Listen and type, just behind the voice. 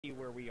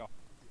where we are.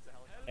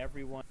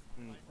 Everyone,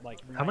 like,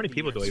 how many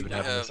people do I even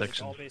have in this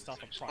section?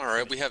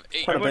 Alright, we have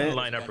 8. Everyone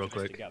line up real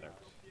quick. Together.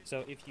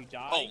 So if you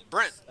die, oh,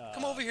 Brent,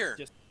 come over here.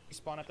 Just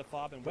spawn at the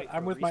fob and wait.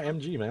 I'm with my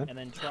MG, man. And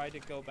then try to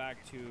go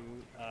back to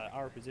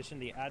our position.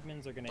 The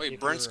admins are gonna. Wait,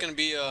 Brent's gonna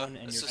be and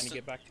you're gonna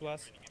get back to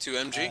us. To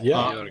MG?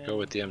 Yeah. You gotta go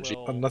with the MG.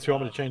 Unless you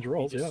want me to change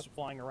roles, yeah.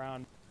 Flying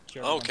around.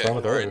 Okay,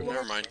 alright,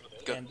 never mind.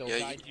 Go,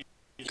 yeah,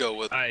 you go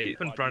with. I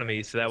in front of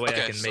me, so that way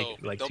I can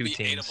make like 2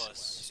 teams.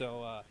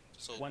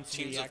 So once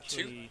we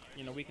actually,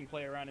 we can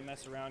play around and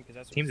mess around because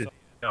that's what teams.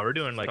 No, we're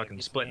doing like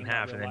fucking split in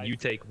half, and then you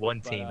take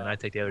one team and I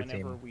take the other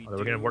team.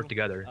 We're gonna work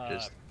together,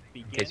 just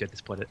in case you have to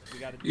split it.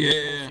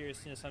 Yeah.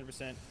 Seriousness,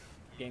 100%.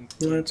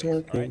 Let's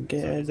work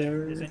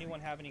together. Does anyone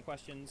have any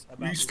questions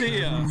about? We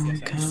stay,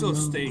 still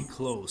stay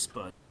close,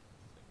 but.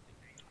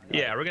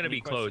 Yeah, we're gonna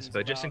be close,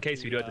 but just in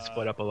case we do have to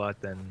split up a lot,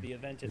 then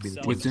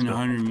within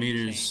 100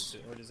 meters.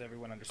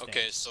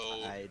 Okay, so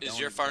is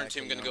your fire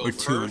team gonna go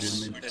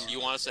first, and do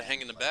you want us to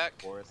hang in the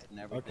back?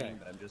 Okay.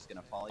 But I'm just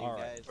gonna follow you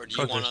guys. Or do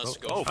you want us to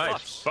go oh,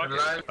 first? Fuck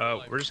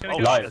it. We're just gonna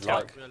go. Live.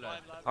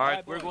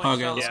 Alright, we're going.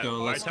 Okay, let's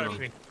go. Let's go.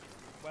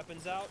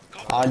 Weapons out.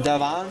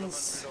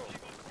 Advance.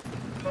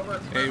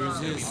 Hey,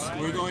 resist.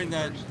 We're going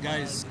that,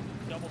 guys.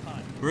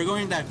 We're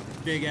going that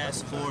big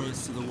ass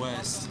forest to the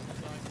west.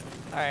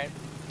 Alright.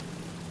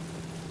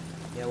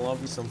 Yeah,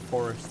 love you some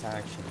forest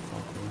action.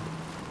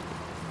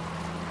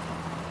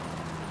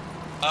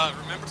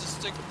 Remember to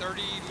stick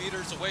 30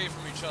 meters away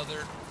from each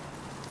other.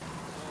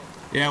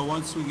 Yeah,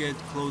 once we get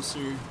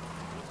closer.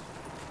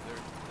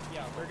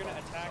 Yeah, we're gonna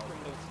attack from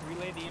the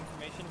relay the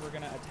information. We're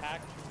gonna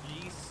attack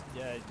G.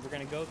 We're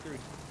gonna go through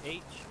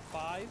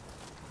H5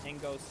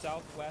 and go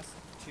southwest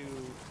to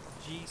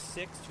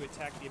G6 to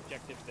attack the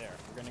objective there.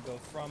 We're gonna go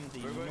from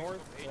the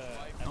north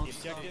at the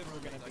objective.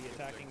 We're gonna be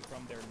attacking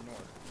from their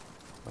north.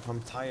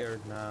 I'm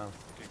tired now.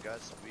 Okay,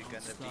 guys, we're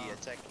gonna be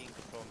attacking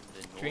from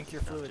the north. Drink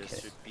your fluid.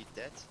 Just repeat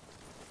that.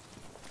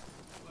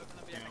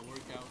 Yeah,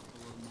 work out a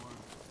little more.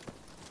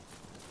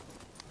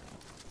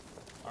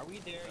 Are we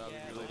there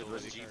yet? It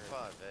was G5,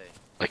 eh?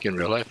 Like in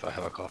real life, I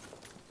have a cough.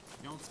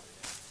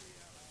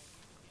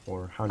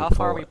 Or how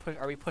far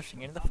are we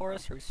pushing into the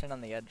forest, or are we sitting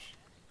on the edge?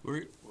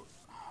 We're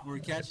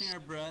catching our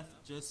breath,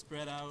 just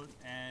spread out,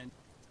 and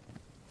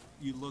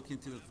you look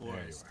into the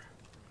forest.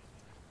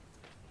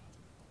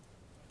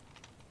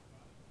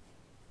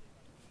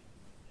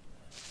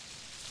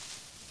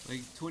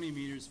 Like 20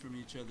 meters from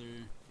each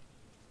other.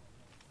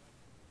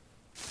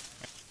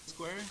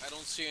 Square? I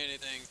don't see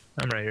anything.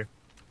 I'm right here.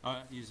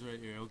 He's right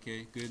here.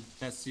 Okay, good.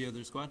 That's the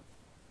other squad.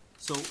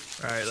 So,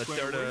 alright, let's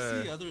start.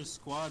 Where's the other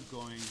squad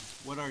going?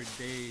 What are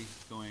they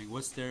going?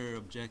 What's their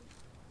objective?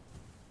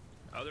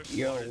 Other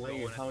Yo, squad is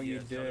wait, going how you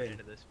doing?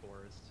 into this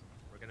forest.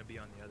 We're gonna be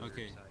on the other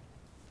side.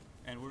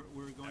 And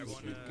we're going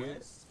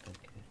west.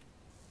 Okay.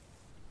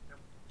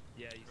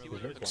 Yeah, you see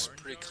Really what looks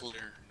pretty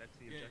clear. That's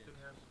the objective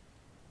now.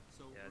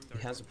 So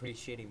He has a pretty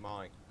shitty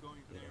mic.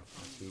 going Yeah,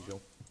 as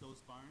usual. those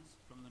barns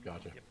from the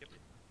Gotcha. north. Yep.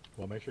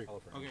 Well, make sure you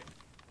color for Okay.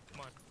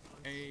 Come on.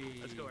 Hey,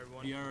 Let's go,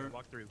 everyone. we are.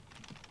 Walk through.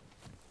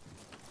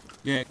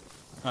 Yeah,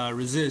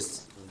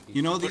 resist.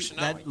 You know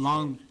that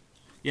long,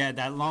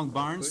 that long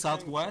barn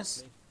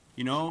southwest.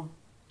 You know.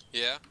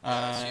 Yeah.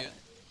 I see it.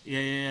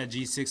 Yeah,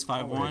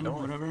 G651,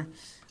 whatever.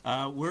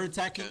 We're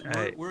attacking.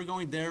 Okay. We're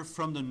going there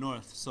from the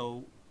north.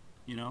 So,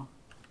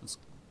 let's.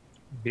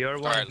 BR1.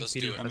 Alright, let's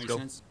do it. Let's go.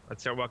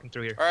 Let's start walking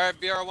through here. Alright,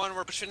 BR1,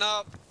 we're pushing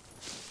up.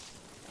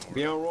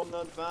 We are on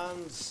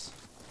advance.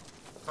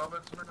 Where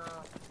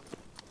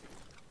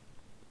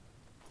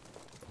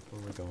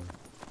are we going?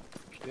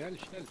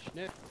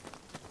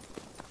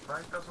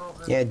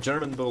 Yeah,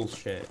 German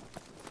bullshit.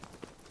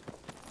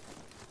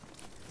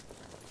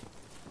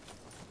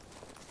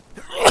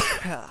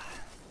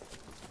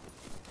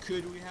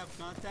 Could we have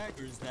contact,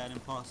 or is that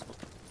impossible?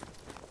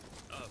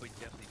 Oh, we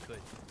definitely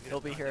could.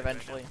 He'll be here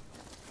eventually.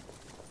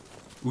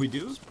 We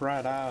do?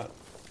 Spread out.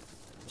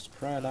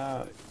 Spread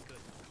out.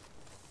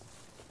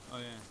 Oh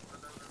yeah.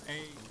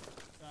 Hey,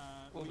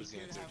 we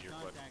could have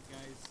contact,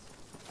 guys.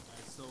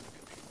 So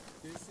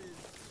this is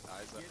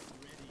get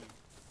ready.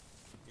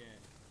 Yeah.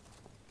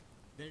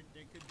 There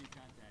could be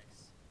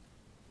contacts.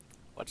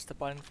 What's the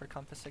button for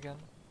compass again?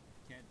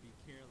 Can't be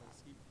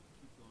careless. Keep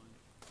going.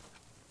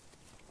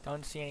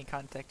 Don't see any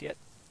contact yet.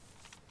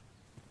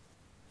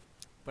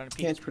 But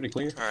Yeah, it's pretty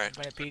clear. Alright.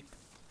 When I peek,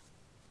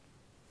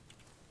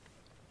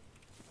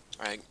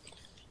 Alright.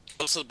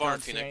 Close to the barn,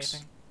 don't see Phoenix.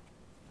 anything.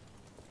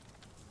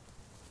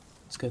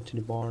 Let's go to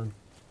the barn.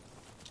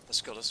 Let's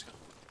go, let's go.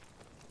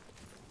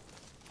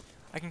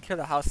 I can clear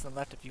the house on the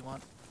left if you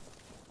want.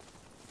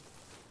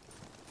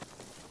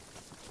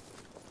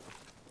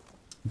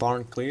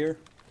 Barn clear.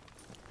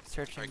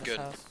 Searching Alright, this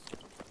good. house.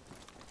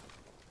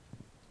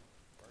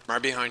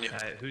 Right behind you.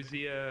 Who's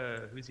the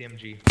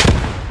MG?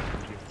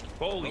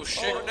 Holy Oh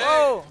shit, Nate!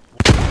 Whoa! What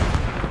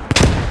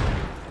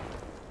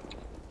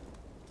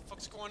the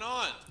fuck's going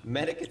on?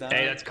 Medic down.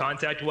 Hey, that's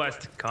contact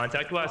west.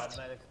 Contact west.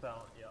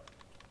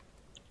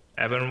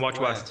 Everyone watch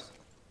west.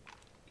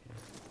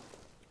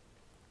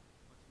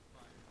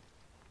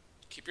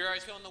 Keep your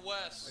eyes on the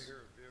west. I hear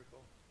a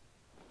vehicle.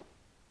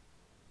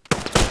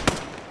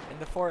 In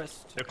the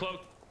forest. They're close.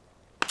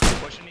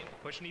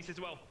 Pushing east as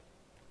well.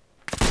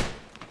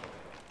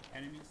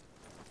 Enemies.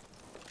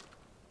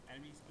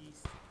 Enemies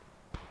east.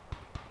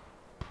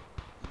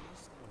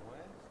 East and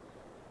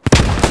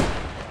west?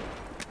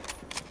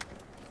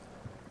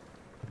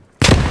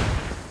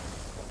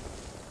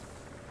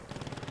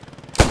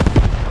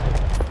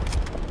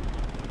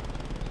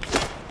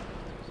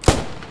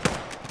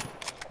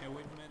 Yeah,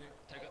 wait a minute.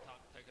 Take a talk.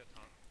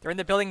 They're in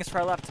the buildings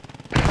far left.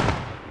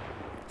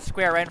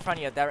 Square right in front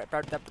of you.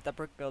 That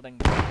brick building.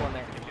 There's people in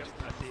there. Yep,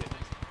 I see it.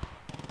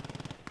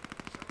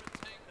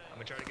 I'm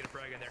gonna try to get a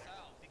frag in there.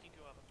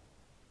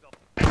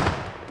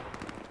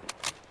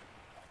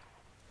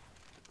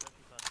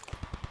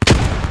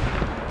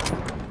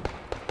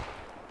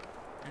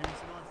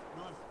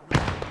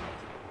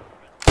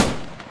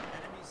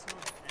 Enemies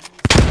north.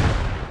 Enemies north.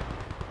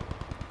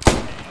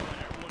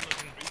 Everyone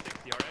looking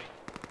 360, alright?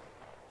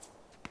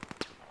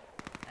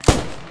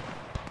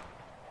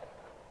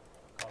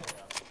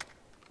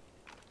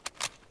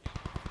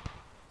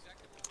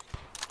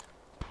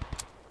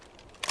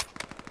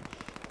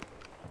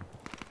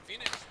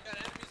 Phoenix, we got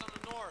enemies on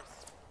the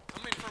north.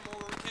 Coming from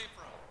where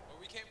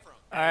we came from.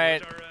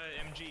 Alright. Where's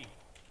our MG?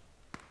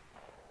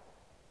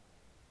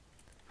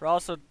 We're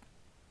also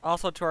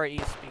to our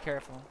east. Be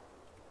careful.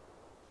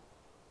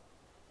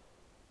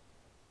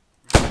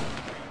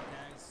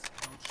 Tags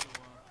don't show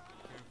up.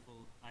 Be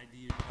careful. ID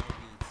your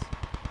targets.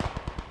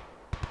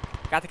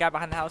 Got the guy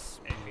behind the house.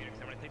 Hey Phoenix,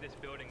 I'm gonna take this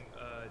building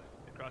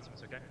across from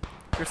us, okay?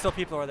 There's still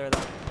people over there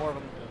though. More of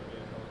them.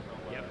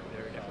 Yep,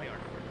 there definitely are.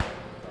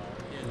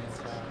 Yeah,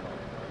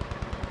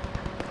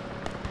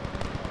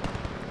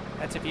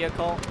 That's a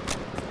vehicle.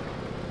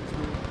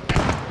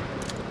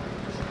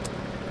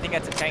 I think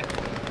that's a tank.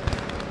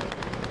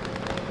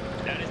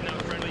 That is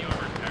not friendly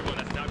armor. Everyone,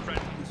 that's not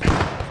friendly.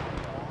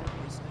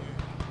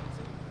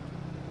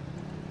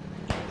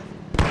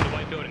 The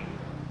white building.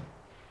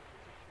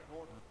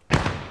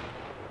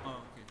 Oh,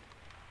 okay.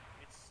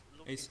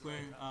 Hey, Square,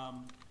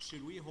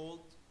 should we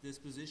hold this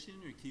position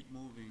or keep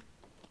moving?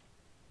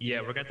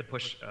 Yeah, we're gonna have to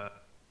push.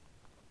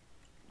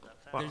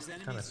 There's kind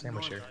of enemies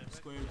sandwich north. here.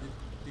 Square,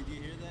 did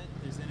you hear that?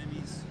 There's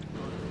enemies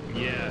north.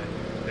 Yeah,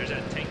 there's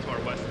that tank to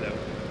our west though.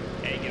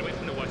 Hey, get away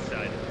from the west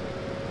side.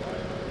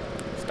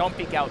 Just don't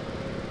peek out.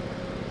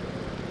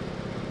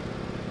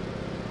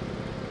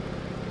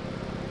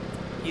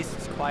 East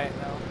is quiet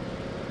now.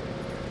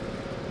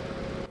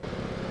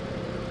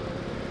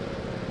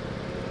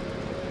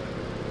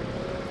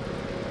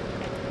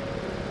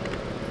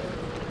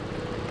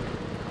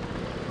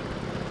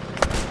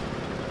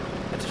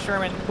 That's a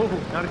Sherman.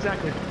 Ooh, not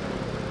exactly.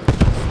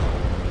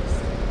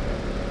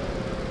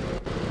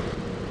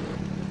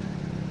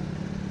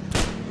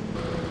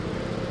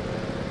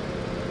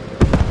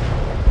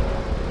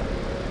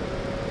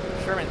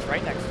 Sherman's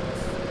right next to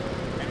us.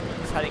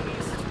 He's heading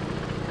east.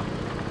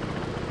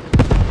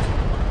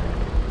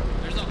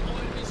 There's a whole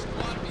enemy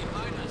squad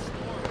behind us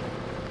north.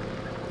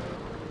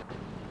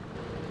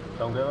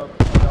 Don't give up.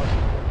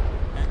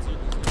 Answer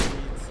this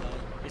enemy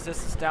inside.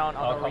 Resistance down.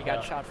 I don't know where we got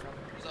out. shot from.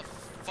 There's a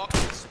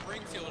fucking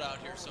Springfield out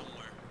here somewhere.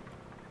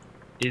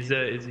 Is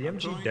the I'm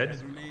MG throwing dead? a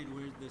grenade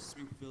where the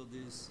Springfield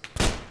is.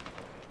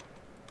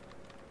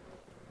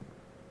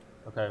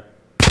 Okay.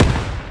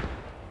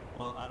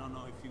 Well, I don't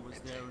know if he was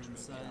there or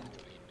inside.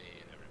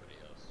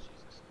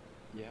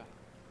 Yeah.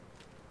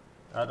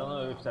 I don't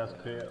know if that's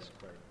clear.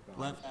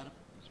 Left, Adam.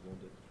 He's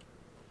wounded.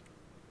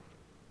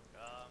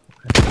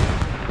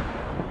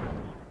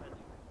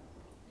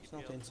 It's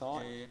not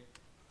inside.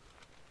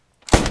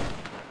 Yeah.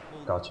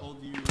 Gotcha.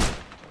 Hold your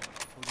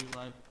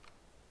life.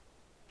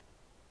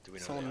 Do we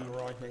know Someone the on the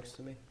other? right next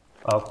to me.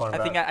 Oh, corner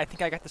I think back. I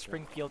think I got the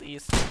Springfield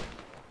east.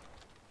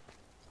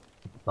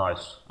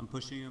 Nice. I'm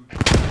pushing him.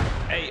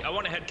 Hey, I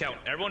want a head count.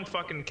 Everyone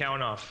fucking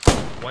count off.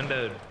 1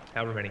 to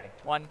however many.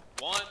 1,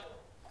 1,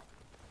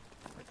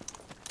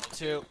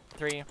 2,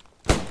 3.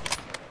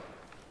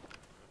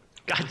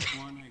 God,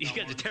 One, I you got guys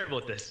are one. terrible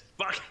at this.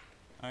 Fuck.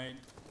 Alright.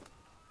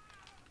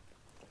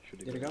 Should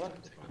Did it go?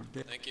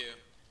 Thank you.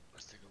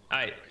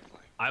 Alright,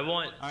 I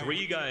want Alright,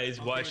 3 guys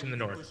okay, watching the we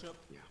can north. push up.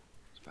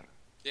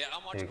 Yeah,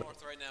 I'm watching Hey.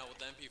 north right now with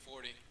the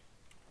MP40.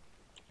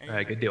 Hey,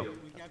 Alright, good deal.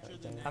 we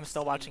captured the I'm next-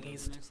 still watching the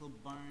east. next little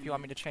barn. If you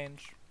want me to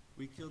change.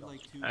 We killed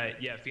like 2.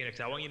 Alright, yeah, Phoenix,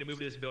 I want you to move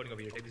to this building over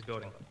here. Take this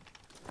building.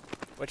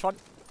 Which one?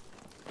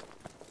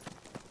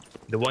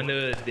 The one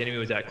the enemy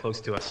was at close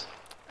to us.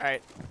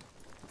 Alright.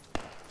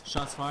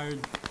 Shots fired.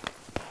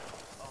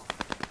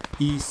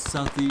 East,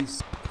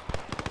 southeast.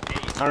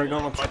 Are we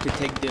gonna try to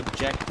take the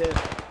objective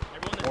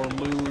or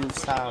move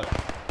south?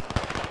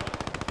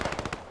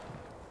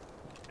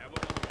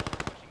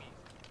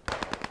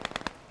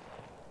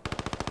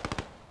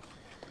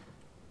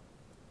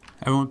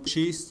 Everyone push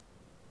east.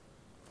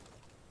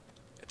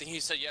 I think he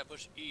said, yeah,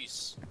 push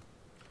east.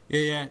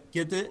 Yeah.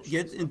 Get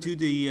into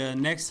the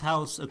next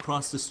house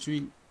across the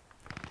street.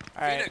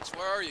 Alright. Phoenix,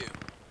 where are you?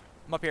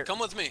 I'm up here. Come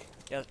with me.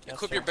 Yes,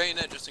 Equip sir. your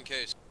bayonet just in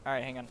case.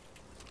 Alright, hang on.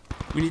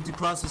 We need to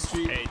cross the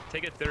street. Hey,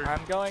 take a third.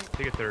 I'm going.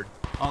 Take a third.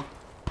 I'll...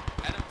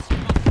 Adams,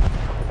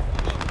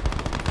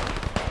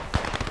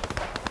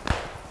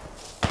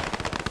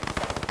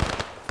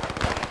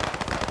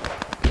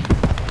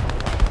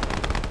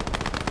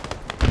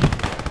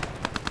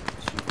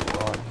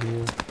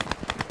 Here.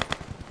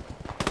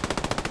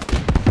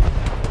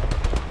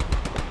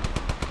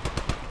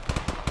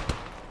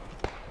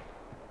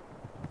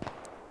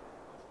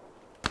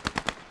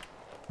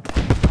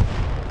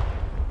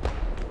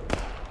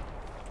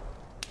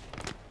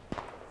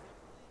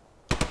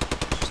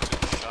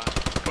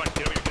 Come on,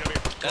 get over here, get over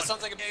here. that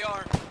sounds like an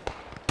AR.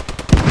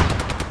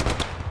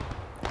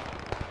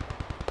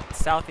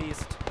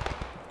 Southeast.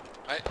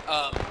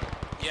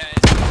 Yeah,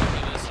 it's in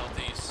the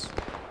southeast.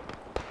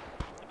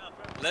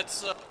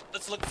 Let's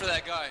look for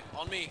that guy.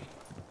 On me.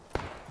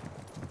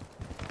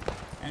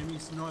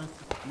 Enemies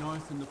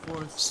north in the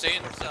forest. Stay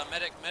indoors,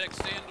 medic,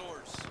 stay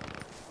indoors.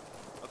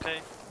 Okay.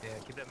 Yeah,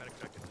 keep that medic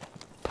second.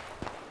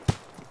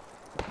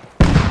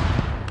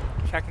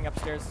 Checking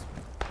upstairs.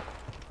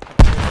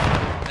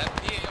 That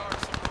PAR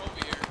is somewhere over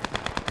here.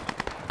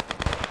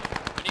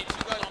 We need 2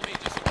 guys on me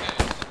just in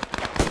case.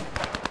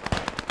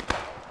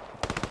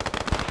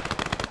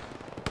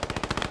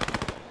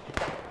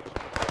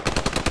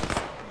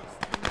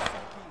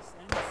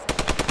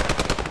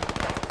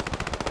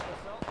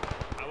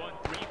 I want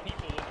 3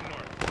 people looking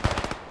north.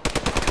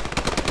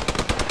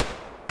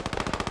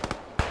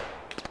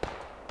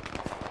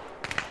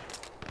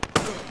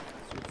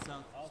 Spread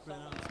south. Spread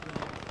out. Spread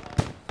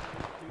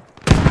out.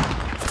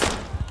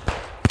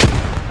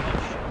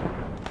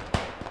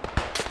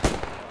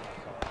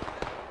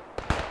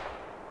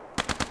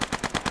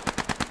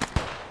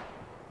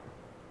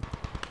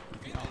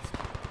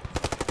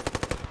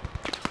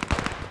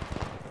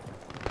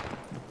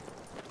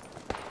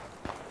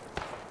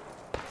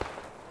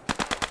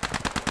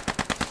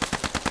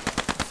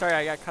 Sorry,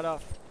 I got cut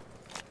off.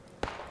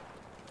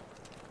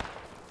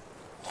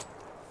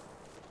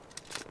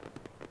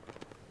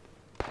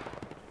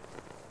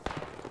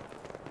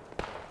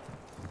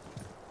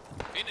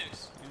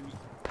 Phoenix.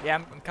 Yeah,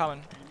 I'm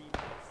coming.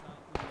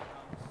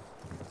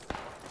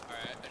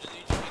 Alright, I just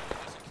need you to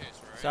just in case,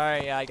 alright?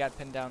 Sorry, yeah, I got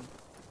pinned down.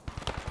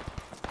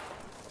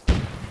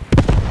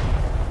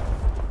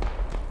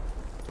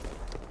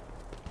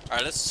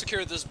 Alright, let's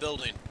secure this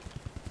building.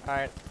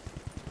 Alright.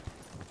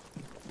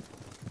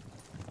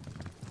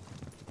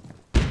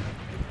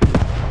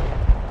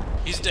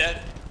 He's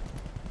dead.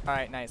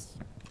 Alright, nice.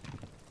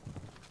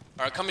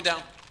 Alright, coming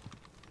down.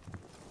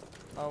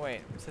 Oh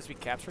wait, it says we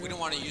captured We him? don't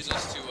want to use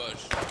this to,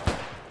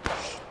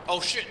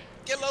 oh shit!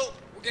 Get low!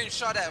 We're getting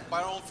shot at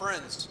by our own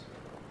friends.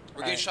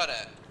 We're getting shot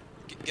at.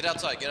 Get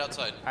outside, get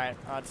outside. Alright,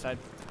 outside.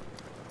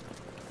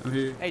 I'm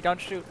here. Hey,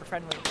 don't shoot, we're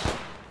friendly.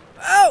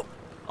 Oh!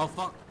 Oh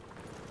fuck.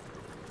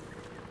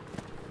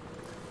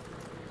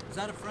 Is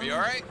that a Are friend? you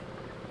alright?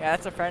 Yeah,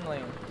 that's a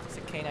friendly. It's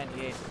a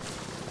K98.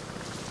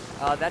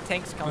 That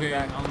tank's coming Okay,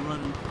 back. I'm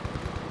running.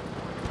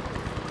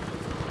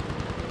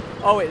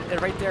 Oh, wait, they're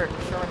right there.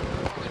 Sherman.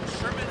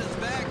 Sherman is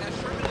back! That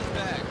Sherman is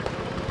back!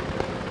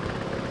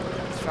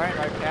 It's trying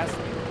right past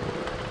me.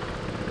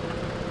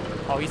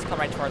 Oh, he's coming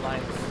right to our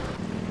lines.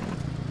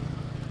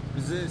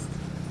 Resist.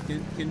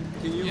 Can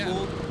you Yeah.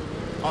 hold?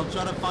 I'll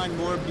try to find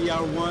more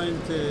BR1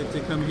 to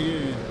come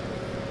here.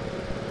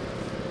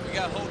 We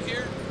got hold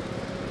here?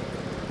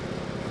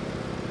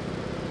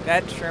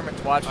 That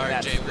Sherman's watching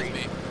Alright, that Jay street. with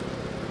me.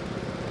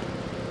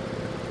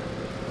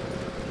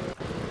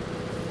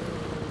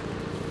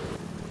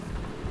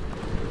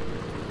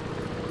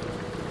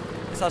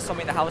 I saw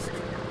somebody in the house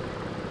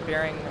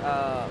bearing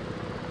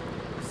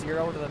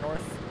 0 to the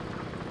north.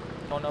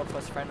 Don't know if it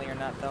was friendly or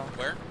not though.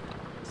 Where?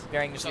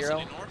 Bearing You saw 0.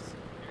 somebody north?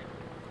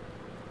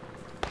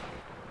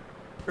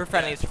 We're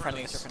friendlies, Yeah, we're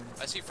friendlies, we're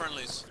friendlies. I see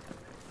friendlies.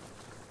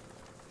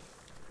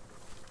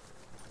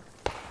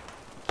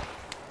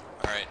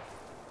 Alright.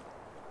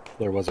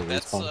 There was a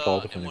That's respawn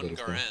called if in one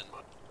anybody's there. Garen.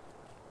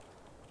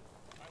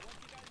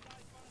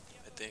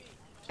 I think.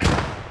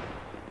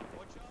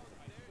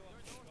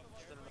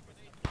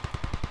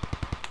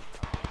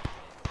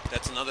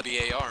 That's another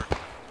BAR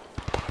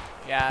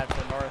Yeah, to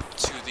the north.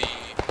 to the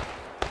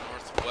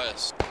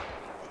northwest.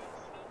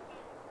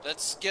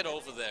 Let's get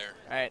over there.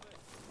 Alright.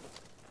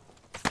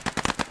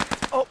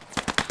 Oh! Oh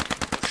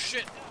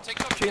shit! Take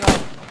cover! Tree line.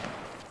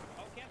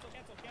 Oh, cancel.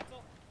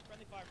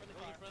 Friendly fire.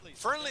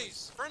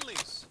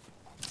 Friendlies!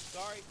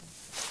 Sorry.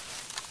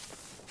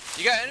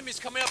 You got enemies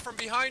coming up from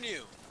behind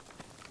you!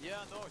 Yeah,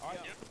 north, Alright,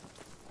 yeah.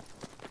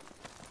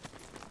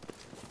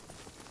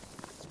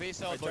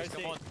 Space out, Try boys,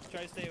 come on. to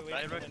stay away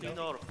from the Directly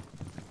window. north.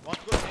 One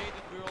grenade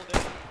and we're all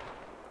dead.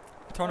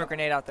 Throwing a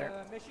grenade out there.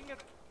 Machine gun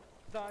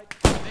died.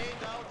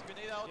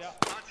 Grenade out. Yeah.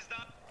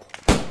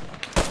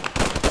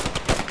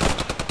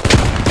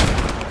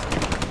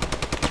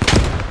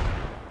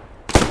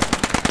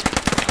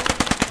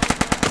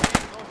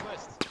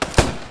 Northwest.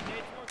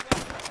 Grenade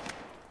northwest.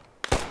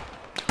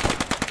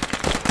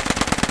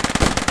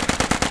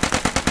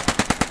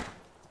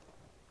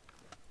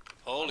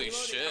 Holy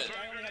Reloading. shit.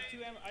 I only have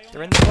 2 ammo.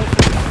 They're in the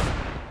bushes.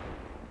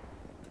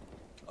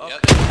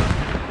 Yep.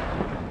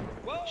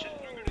 Whoa!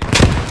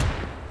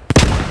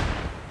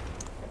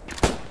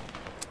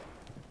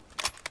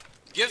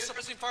 Give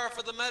suppressing fire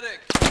for the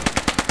medic.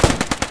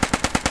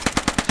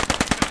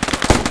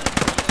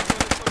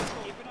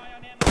 Keep an eye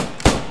on ammo.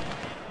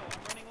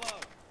 I'm running low.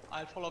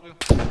 I'll follow you.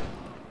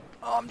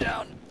 Oh, I'm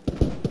down.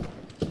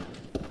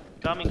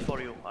 Coming for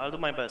you. I'll do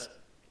my best.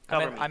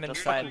 Cover me. I'm Just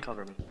inside. fucking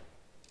cover me.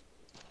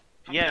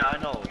 Yeah, I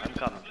know. I'm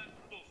coming.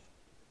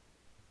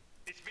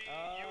 It's me,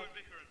 you and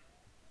Vickers.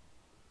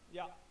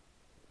 Yeah.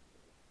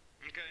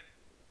 Okay.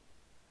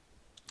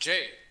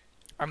 Jay,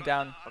 I'm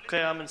down.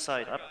 Okay, I'm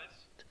inside. Up.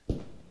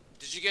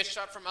 did you get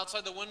shot from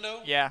outside the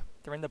window? Yeah,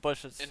 they're in the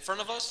bushes. In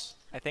front of us?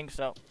 I think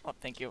so. Oh,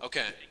 thank you.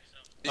 Okay.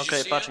 Did Okay,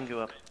 you see patching him? you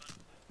up.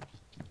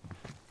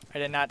 I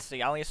did not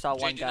see. I only saw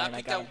Jay, one do guy not and I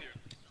pick got him.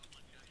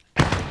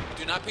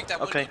 Do not pick that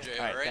Okay. window, Jay,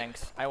 Alright, alright?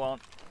 thanks. I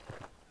won't.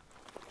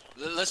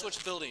 Let's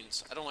switch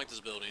buildings. I don't like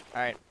this building.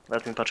 Alright.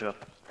 Let me patch you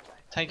up.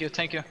 Thank you,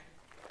 thank you.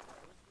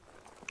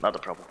 Not a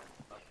problem.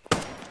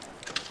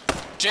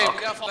 Jay,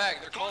 get off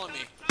back. They're calling me.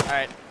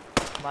 Alright.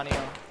 Come on, Eo.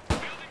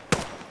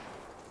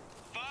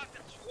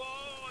 Fucking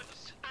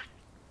squads!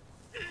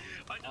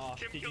 I just Oh,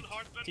 did you killed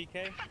Hartman. TK?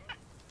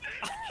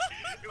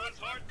 It was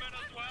Hartman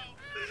as well.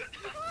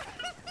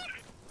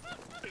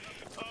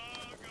 Oh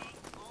god.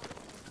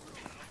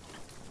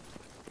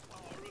 Oh,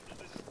 Rudolph,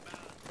 this is bad.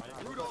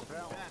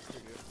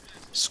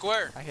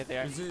 Square. I hit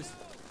there. Resist.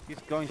 He's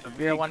going to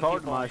We are one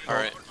people.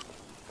 Alright.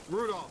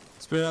 Rudolph.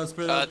 Spread out,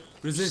 spread out.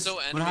 There's Resist. still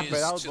What happened?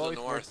 enemies to the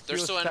north.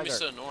 There's still enemies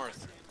to the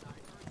north.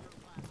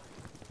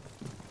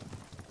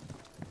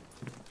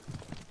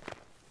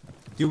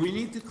 Do we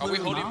need to clear Are we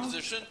them holding out?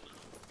 position?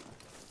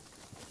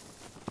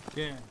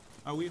 Yeah.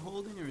 Are we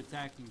holding or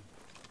attacking?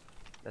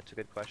 That's a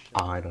good question.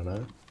 I don't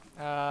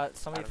know.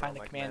 Somebody find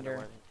the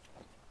commander.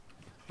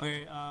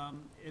 Okay,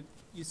 if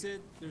you said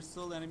there's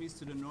still enemies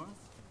to the north?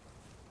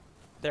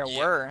 There Yeah.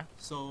 were.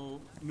 So,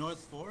 North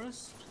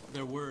Forest?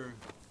 There were.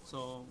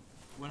 So,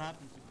 what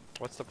happened to them?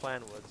 What's the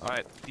plan, Woods?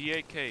 Alright,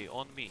 DAK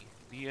on me.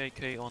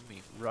 DAK on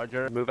me.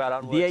 Roger. Move out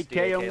on Woods.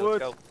 DAK on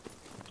Woods. Let's go.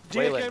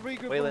 DAK Waylon,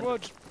 regroup Waylon. on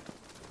Woods.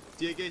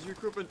 DAK's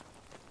regrouping.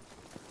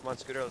 Come on,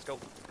 Scooter, let's go.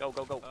 Go,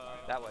 go, go.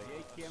 That way.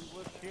 DAK on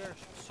Woods here.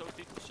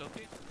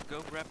 Sophie,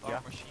 go grab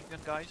our machine gun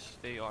guys.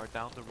 They are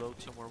down the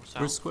road somewhere south.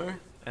 Where's Square?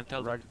 And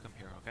tell them to come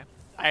here, okay?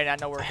 I did not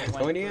know where he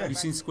went. You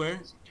seen Square?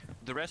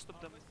 The rest of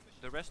them,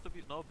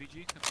 no,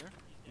 BG, come here.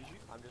 BG.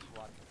 I'm just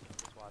watching.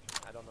 Just watching.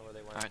 I don't know where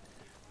they went. Alright.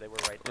 They were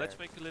right there. Let's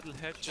make a little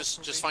hedge.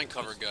 Just find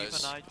cover,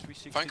 guys. Find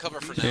Find cover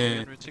for now.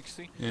 Yeah.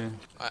 360. Yeah.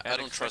 I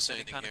don't trust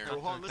anything here.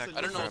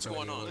 I don't know what's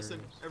going on. Listen,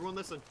 everyone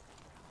listen.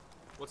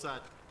 What's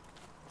that?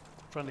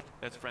 Friendly.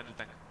 That's friendly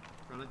tank.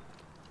 Friendly?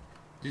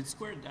 Did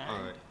Square die?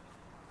 Alright.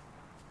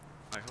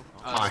 I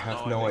hope not. I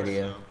have no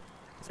idea.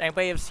 Does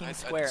anybody have seen I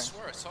Square?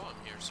 swear I saw him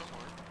here somewhere.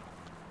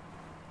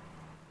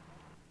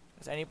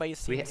 Has anybody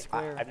seen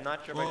Square? I'm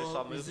not sure if I just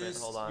saw movement.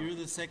 Hold on. You're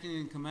the second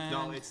in command.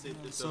 No, it's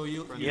so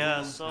you.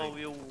 Yeah, so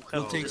you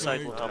have to take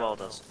decide charge. what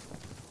about us.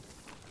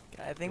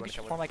 I think we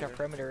should form like a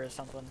perimeter or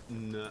something.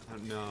 No,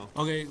 no.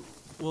 Okay.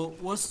 Well,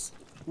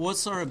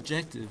 what's our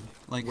objective?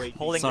 Like,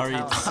 Holding the sorry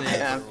town. to I say.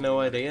 have no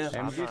idea.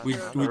 We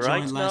Right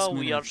joined now last we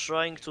minute. are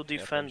trying to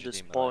defend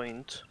this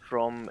point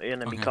from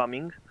enemy Okay.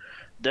 coming.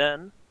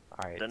 Then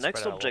Alright, the spread next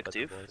out a little bit,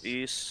 objective boys.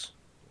 is,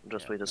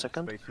 just wait a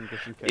second, Spacing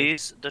just in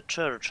case. is the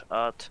church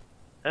at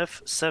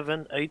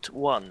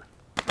F781.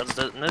 That's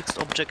the next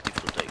objective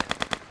to take.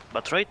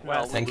 But right now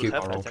West. we Thank will you,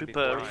 have Carl. to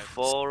prepare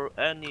for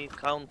any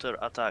counter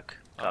attack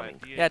coming.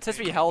 Yeah, it says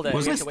we held it.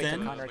 Was We it have to wait for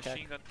stand? counterattack.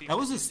 That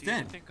was a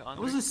stand. That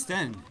was a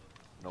stand.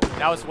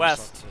 That was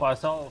west. No,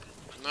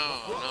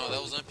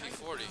 that was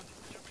MP40.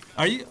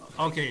 Are you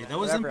okay? That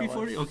was Whatever it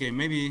MP40. Okay,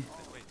 maybe.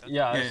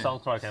 Yeah, Yeah. it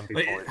sounds like MP40.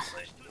 Wait,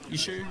 you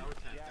sure?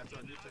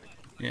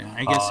 Yeah,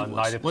 I guess it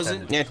was. Was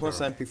it? Yeah, it was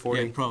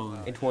MP40. Yeah, probably.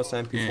 It was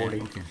MP40.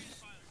 Yeah, okay.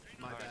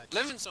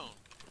 Living zone.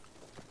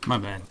 My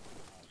bad.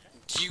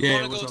 Do you Yeah,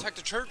 want to what's go up? attack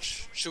the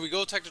church? Should we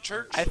go attack the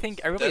church? I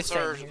think everybody's That's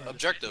our staying here.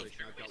 objective.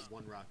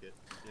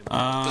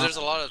 But there's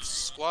a lot of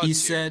squads He here.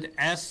 said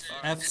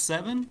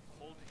F7.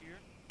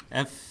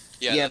 F.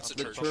 Yeah, Yeah, that's the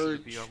the church.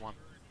 church. BR1.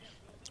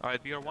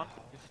 Alright, BR1.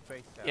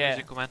 Yeah. Is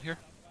it command here?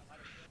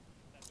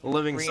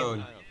 Living Green.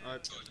 zone.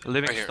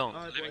 Livingstone.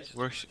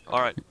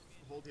 Alright.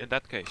 In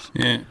that case,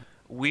 Yeah.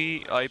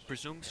 I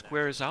presume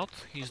Square is out.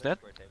 He's dead.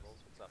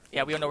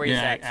 Yeah, we don't know where he's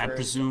Yeah, at. I so-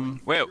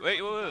 presume. Wait.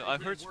 I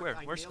heard Square.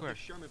 Where's Square?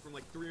 From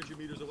like 300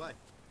 meters away.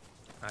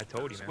 I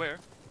told you, man. Square.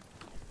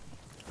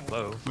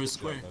 Hello. Where's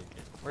Square?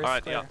 Where's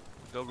Alright, Square? yeah.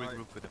 Go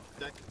regroup with him.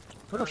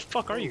 Where the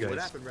fuck are you What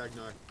guys? happened,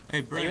 Ragnar? Hey,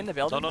 Are Brad. you in the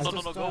building? No,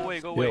 go away,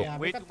 go away.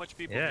 Way too much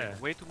people Yeah. here.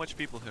 Way too much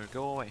people here.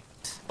 Go away.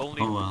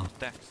 Only Oh, well.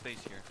 Dak stays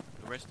here.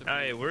 The rest of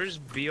Alright, where's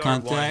BR1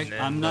 Contact.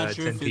 and I'm not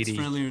sure if 10 it's PD?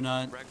 friendly or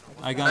not.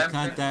 I got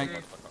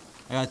contact.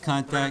 I got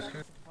contact.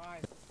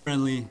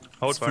 Friendly.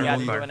 Hold It's fire,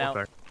 friendly. hold fire, Going hold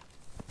out. fire.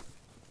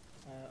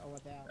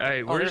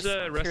 Alright, where's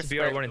there's- the rest here's of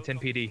Square. BR1 and 10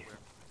 PD?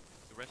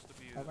 The rest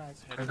of you I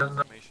head don't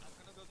know. information.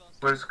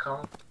 Where's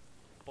Carl?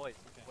 Boys,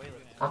 Waylon.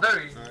 Oh, there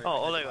he is. Oh,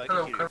 Oleg, I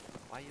can hear you.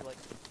 Why you like?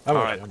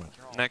 Alright,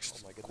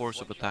 next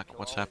course of attack.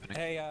 What's happening?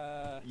 Hey,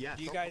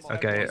 do you guys have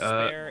Okay,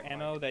 spare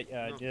ammo that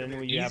you have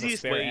a easiest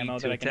spare way ammo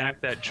to that I can attack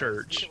have? that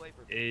church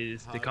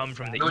is to come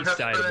from the east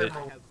side of it,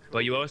 but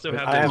you also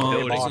have I those have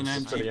buildings an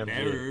MG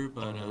bearer,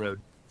 but on the road.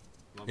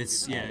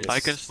 it's yeah. I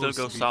It's can still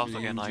go supposed to be south for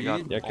again. I MG.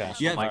 got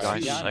almost all my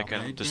guys. I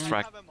can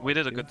distract. We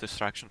did a good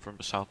distraction from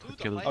the south. We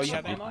killed Oh, you some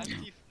have people.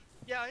 ammo?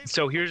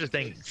 So here's the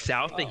thing: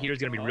 south of here is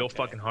gonna be real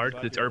fucking hard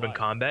because it's urban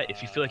combat.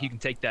 If you feel like you can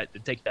take that,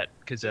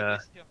 because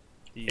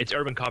it's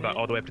urban combat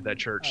all the way up to that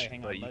church,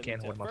 but you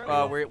can't hold them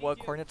up. What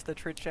coordinates the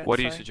church at? What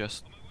do you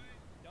suggest?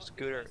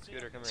 Scooter, come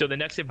here. So the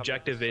next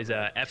objective is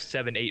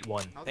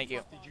F781. Thank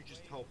you. Did you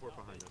just teleport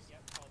behind us?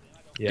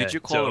 Yeah, Did you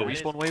call a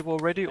respawn wave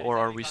already, or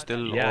are we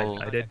still Yeah,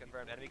 all... I did.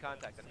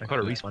 I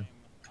called a respawn.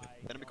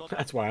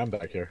 That's why I'm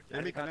back here.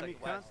 Enemy contact.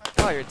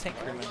 Oh, you're a tank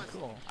crewman.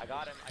 Cool. I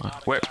got him.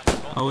 Where?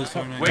 I was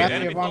trying to. Wait, get-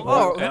 enemy.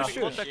 Oh, Enemy.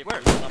 who's shooting?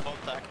 Where?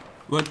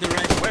 What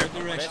direction? What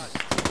direction?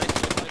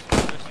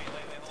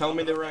 Tell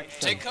me the direction.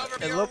 Take cover,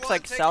 It BR1, looks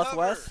like take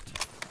southwest.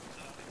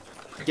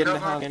 Get in the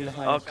house. Get in the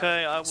house.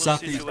 Okay, I will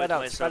Southeast. situate Spread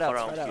out, myself spread out,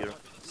 around spread out. here.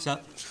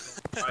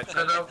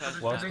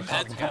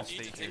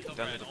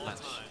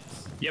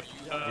 Yep.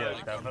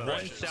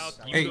 One south,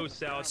 you Hey, go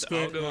south,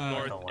 Square, I'll go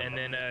north, and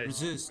then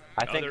Resist.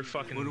 other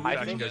fucking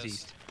faction goes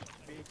east.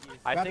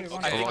 I think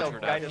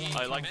Amanda's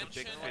I like the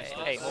big fist.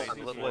 Hey,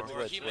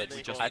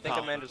 Woods. I think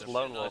Amanda's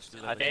lone wolf.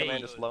 I think Hey,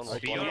 Amanda's lone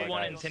wolf.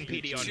 BO1 and 10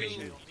 PD on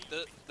me.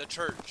 The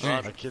church.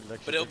 Hey.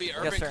 But it'll be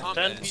urban sir.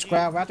 combat.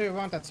 Square, where do you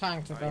want the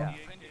tank to go?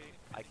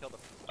 I killed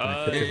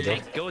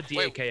him. Go with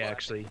DAK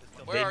actually.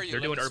 Where are you, They're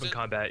doing urban Livingston?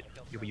 combat.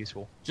 You'll be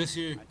useful. Just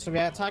here. So we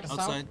attack south?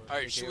 Outside.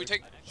 Alright, should we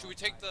take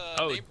the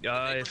Oh,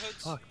 neighborhoods?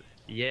 fuck.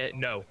 Yeah,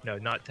 no,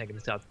 not tanking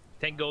the south.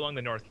 Tank go along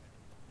the north.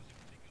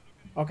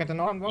 Okay, the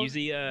northern road? Use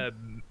the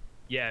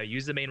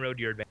use the main road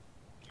to your advantage.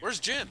 Where's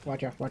Jim?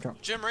 Watch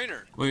out. Jim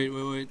Raynor.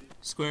 Wait.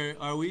 Square,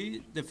 are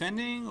we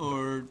defending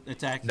or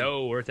attacking?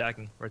 No, we're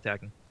attacking.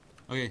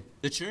 Okay,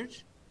 the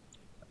church?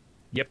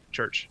 Yep,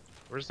 church.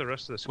 Where's the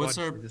rest of the squad? What's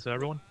our- Is this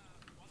everyone?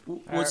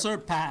 What's our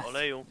path?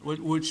 Oleo.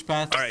 Which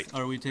path Alright.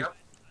 are we taking?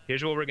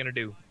 Here's what we're gonna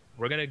do.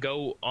 We're gonna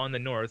go on the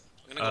north.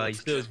 I'm gonna go You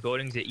for see those Jim.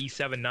 buildings at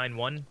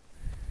E791?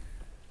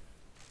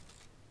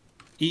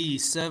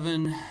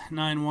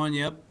 E791,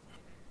 yep.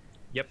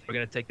 Yep, we're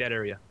gonna take that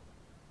area.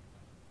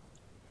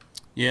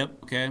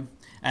 Yep, okay.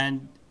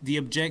 And the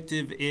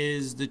objective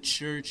is the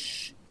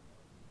church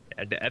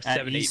At the at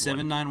F781.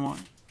 E791.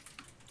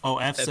 Oh,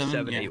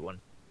 F7, yeah. F781.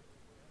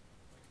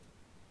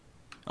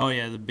 Oh,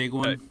 yeah, the big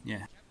one. Alright.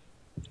 Yeah.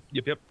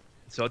 Yep.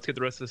 So let's get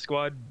the rest of the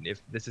squad.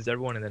 If this is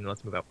everyone, and then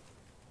let's move out.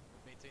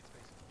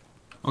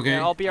 Okay.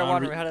 Yeah, I'll be our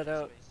one. re- We're headed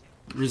out.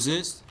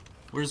 Resist?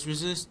 Where's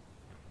resist?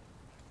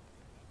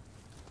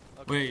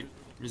 Wait,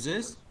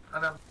 resist?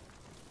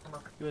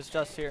 He was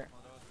just here.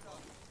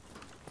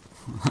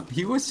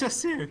 He was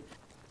just here.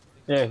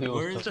 Yeah, he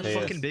Where was is Such a just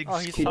fucking big Oh,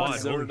 he's squad.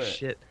 fine. Holy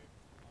shit.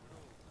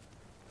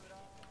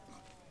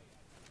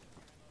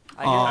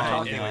 I hear him Oh,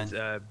 talking. yeah.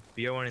 Anyways,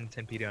 BO1 and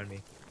 10 PD on me.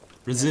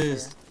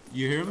 Resist.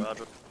 You hear him?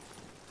 Roger.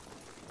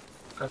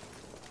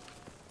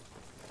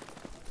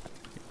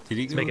 Did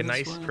he Let's go make a this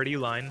nice, way? pretty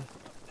line.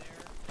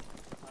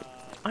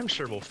 I'm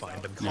sure we'll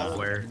find them No.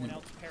 somewhere. Everyone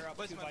else pair up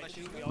 2 by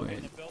 2. We all get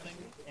in a building,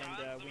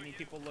 and we need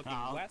people looking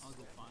west.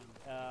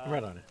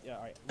 Right on it. Yeah,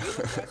 alright. We look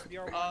west,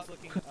 BR1's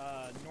looking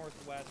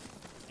northwest,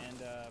 and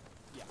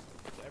yeah.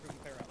 So everyone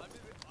pair up.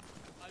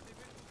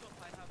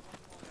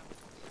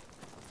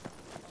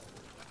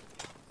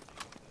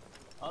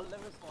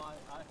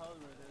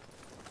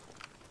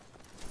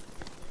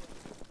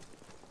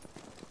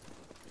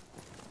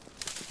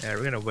 Yeah,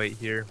 we're gonna wait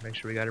here. Make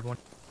sure we got everyone.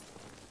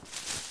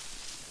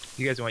 If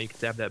you guys want, you can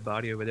stab that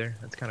body over there.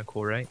 That's kind of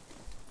cool, right?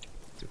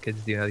 That's what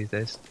kids do now these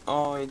days.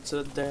 Oh, it's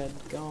a dead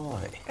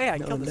guy. Hey, I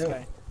No, killed this no.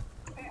 guy.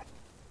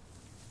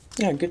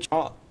 Yeah, good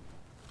shot.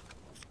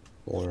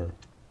 Or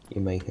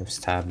you may have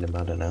stabbed him,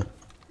 I don't know.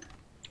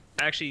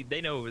 Actually,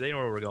 they know where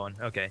we're going.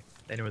 Okay,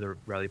 they know where the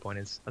rally point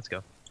is. Let's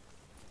go.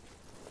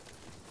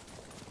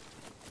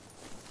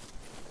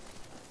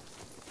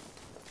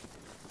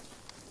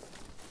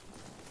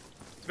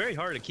 It's very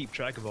hard to keep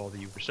track of all of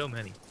you. There's so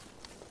many.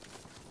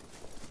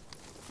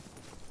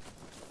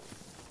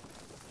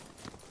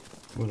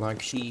 We're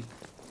like sheep.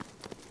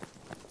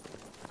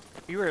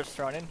 You were just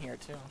thrown in here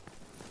too.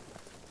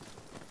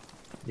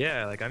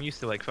 Yeah, like I'm used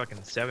to like fucking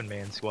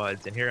 7-man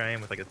squads, and here I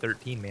am with like a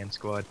 13-man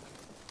squad.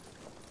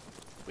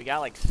 We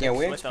got like 6 Yeah, we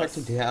with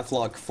expected us. to have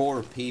like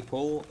 4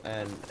 people,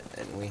 and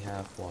we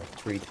have like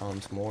 3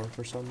 times more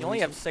for some reason. You only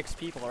have 6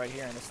 people right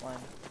here in this line.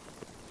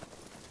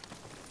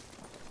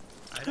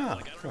 I know,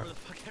 like I don't know where the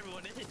fuck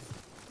everyone is.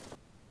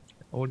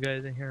 Old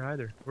guys in here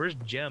either. Where's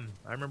Jem?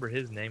 I remember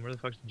his name. Where the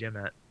fuck's Jem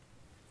at?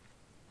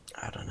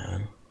 I don't know.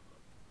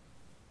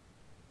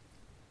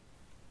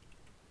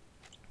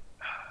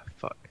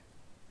 Fuck.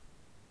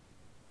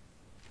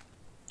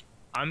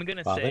 I'm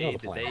gonna Wow, they know say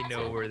the that they plan.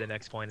 know where the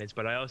next point is,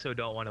 but I also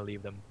don't want to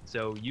leave them.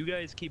 So you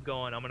guys keep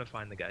going. I'm gonna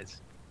find the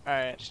guys.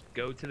 Alright. Just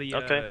go to the.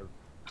 Okay.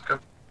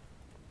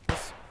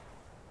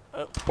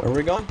 Where are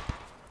we going?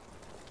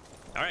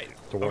 All right,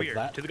 Towards over here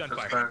that? to the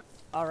gunfire.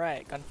 All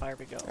right, gunfire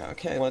we go.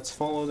 Okay, let's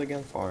follow the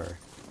gunfire.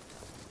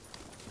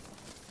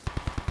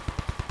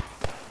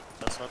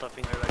 That's not a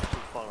thing I like to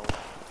follow.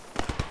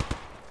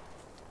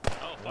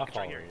 Oh, fuck, it's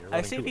right here.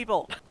 I see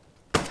people.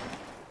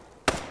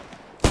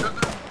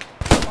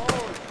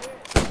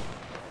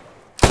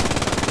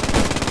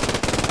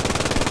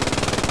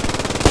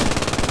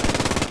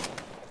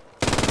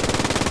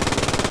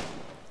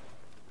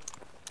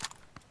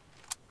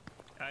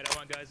 Alright, I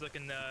want guys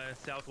looking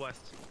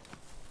southwest.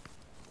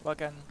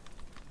 Looking.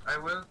 I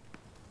will.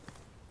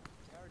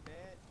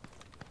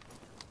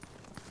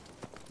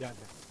 Yeah.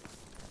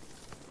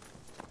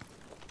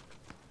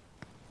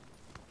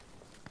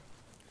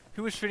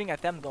 Who was shooting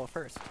at them though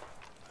first?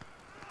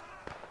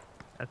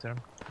 That's what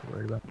I'm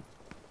worried about.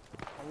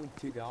 Only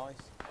 2 guys.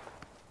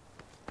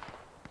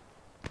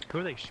 Who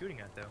are they shooting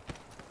at though?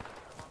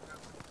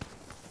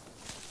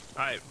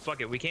 Alright,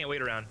 fuck it. We can't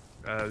wait around.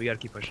 We gotta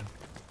keep pushing.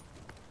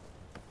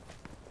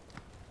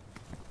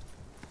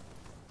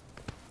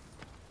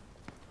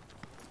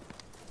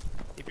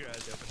 Keep your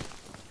eyes open.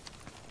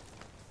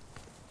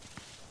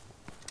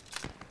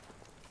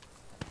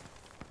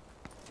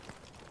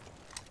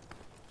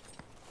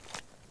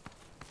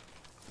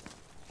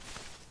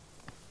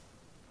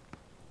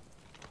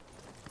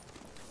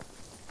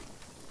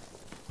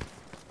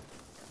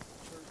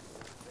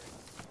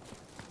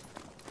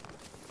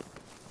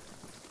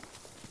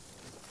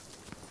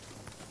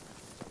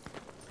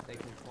 They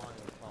can climb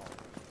the top.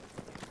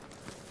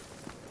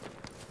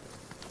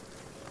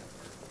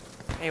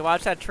 Hey,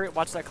 watch that tree.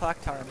 Watch that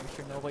clock tower. Make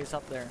sure nobody's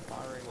up there.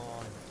 Firing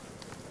line.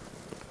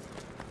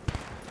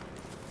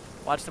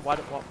 Watch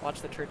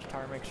the church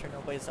tower. Make sure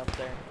nobody's up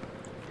there.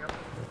 Yep.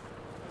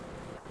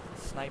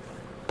 Sniper.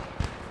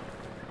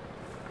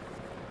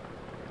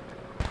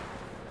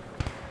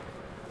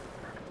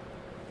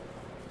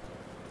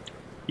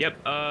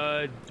 Yep,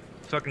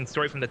 fucking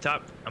story from the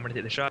top. I'm gonna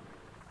take the shot.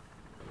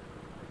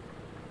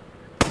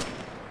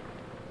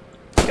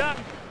 Got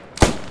him!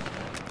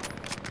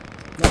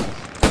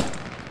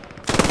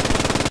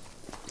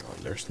 Oh,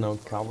 there's no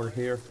cover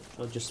here,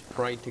 so just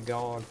pray to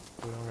God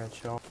we don't get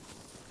shot.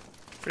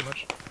 Pretty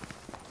much.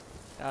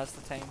 That's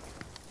the tank.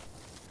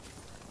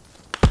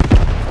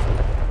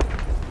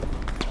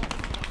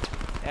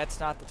 That's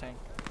not the tank.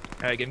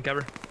 Alright, get in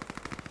cover.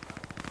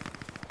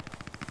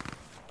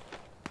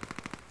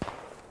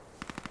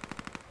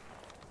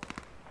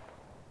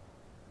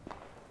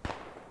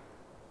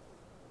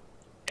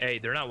 Hey,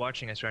 they're not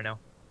watching us right now.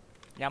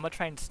 Yeah, I'm gonna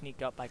try and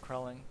sneak up by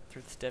crawling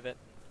through this divot.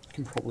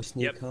 Can probably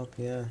sneak up,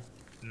 yeah.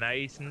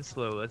 Nice and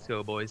slow. Let's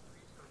go, boys.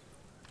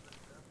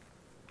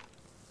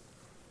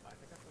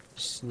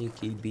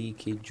 Sneaky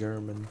beaky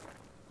German.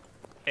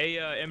 Hey,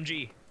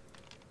 MG.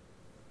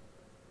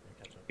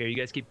 Here, you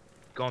guys keep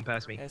going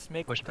past me. Just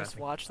Push past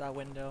me. watch that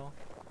window.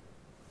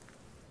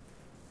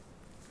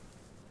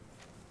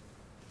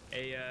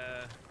 Hey,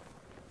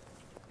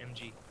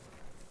 MG.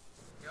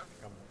 Yep.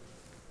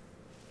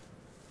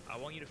 I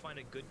want you to find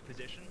a good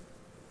position,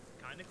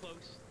 kind of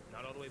close,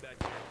 not all the way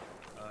back here,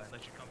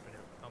 unless you're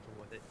comfortable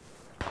with it,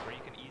 where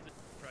you can easily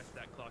press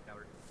that clock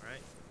tower,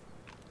 alright?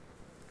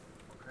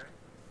 Okay.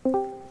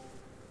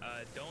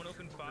 Don't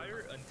open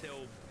fire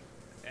until,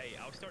 hey,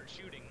 I'll start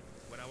shooting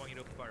when I want you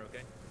to open fire,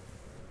 okay?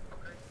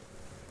 Okay.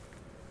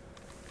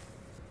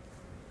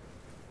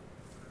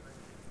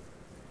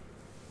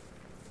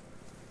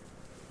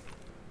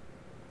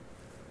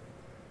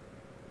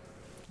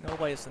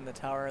 Nobody's in the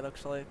tower. It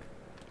looks like.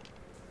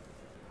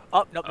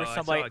 Oh nope, there's I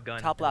somebody. saw a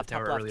gun Top in the left,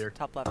 tower top left, earlier.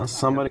 top left.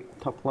 Somebody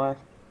top left.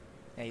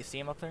 Yeah, you see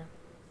him up there?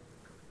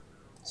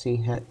 See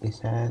his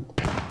head.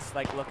 It's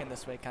like looking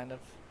this way, kind of.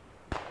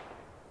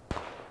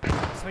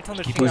 Somebody tell him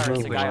to Keep shoot pushing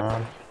there's a guy up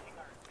around.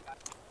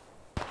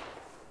 there.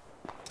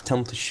 Tell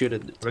him to shoot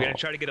at the top. We're gonna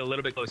try to get a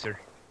little bit closer.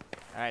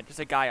 Alright, there's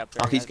a guy up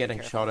there. Oh, he's guys, be getting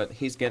careful. shot at.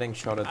 He's getting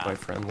shot at by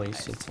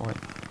friendlies. nice. It's like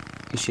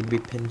he should be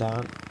pinned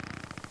down.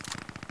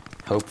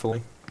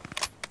 Hopefully.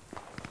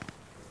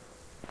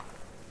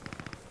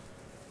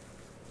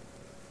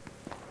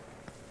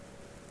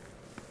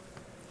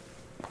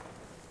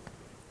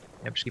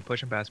 Yep, just keep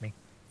pushing past me.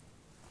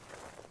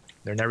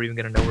 They're never even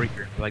gonna know we're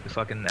here. We're like the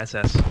fucking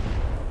SS.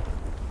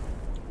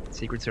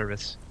 Secret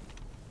Service.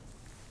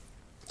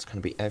 It's gonna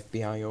be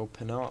FBI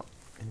open up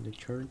in the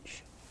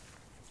church.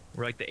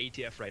 We're like the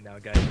ATF right now,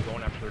 guys. We're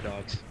going after their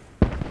dogs.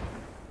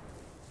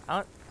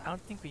 I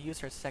don't think we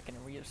used our second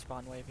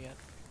respawn wave yet.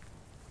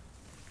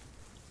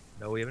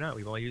 No, we have not.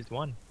 We've only used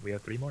one. We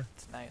have 3 more.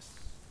 It's nice.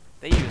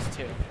 They used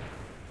 2.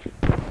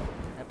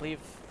 I believe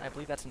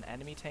that's an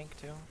enemy tank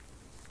too.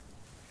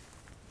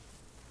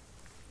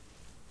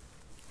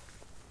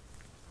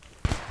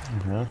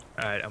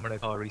 Alright, I'm gonna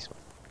call a respawn.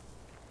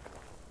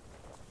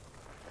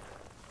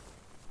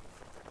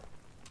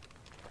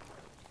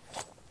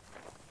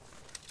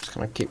 Just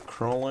gonna keep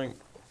crawling.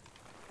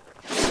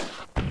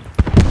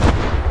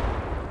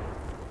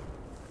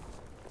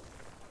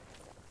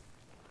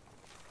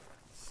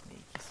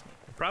 Sneaky, sneaky.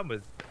 The problem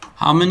with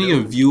How many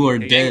of you are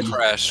dead?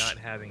 Crashed. Not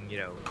having, you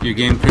know. Your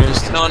game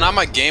crashed? No, not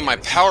my game. My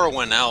power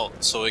went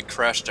out, so it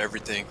crashed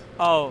everything.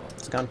 Oh.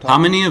 How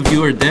many of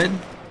you are dead?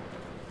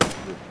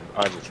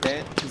 He's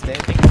dead. He's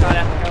dead.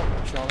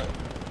 Shot it.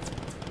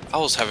 I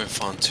was having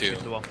fun too.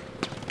 No,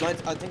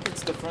 I think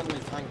it's the friendly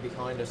tank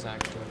behind us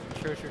actually.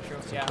 True.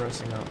 It's Yeah.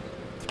 crossing up.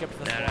 Skip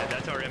this Nah, wall.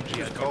 that's our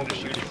MG. I told him to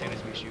shoot as soon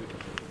as we shoot.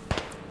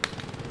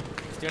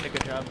 He's doing a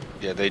good job.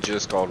 Yeah, they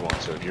just called one,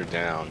 so if you're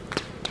down,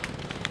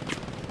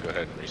 go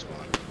ahead and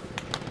respawn.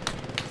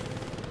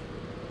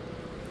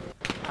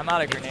 I'm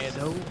out of grenades.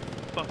 So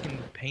fucking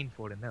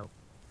painful to know.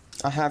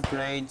 I have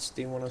grenades.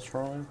 Do you want to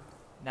try?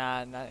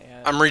 Nah, not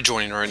yet. I'm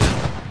rejoining right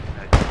now.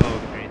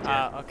 Oh, great,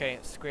 yeah. Okay,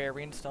 Square,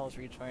 Reinstall is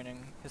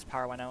rejoining. His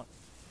power went out.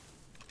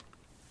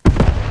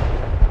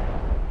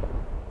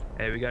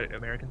 Hey, we got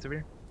Americans over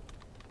here.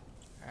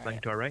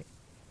 Flanking to our right.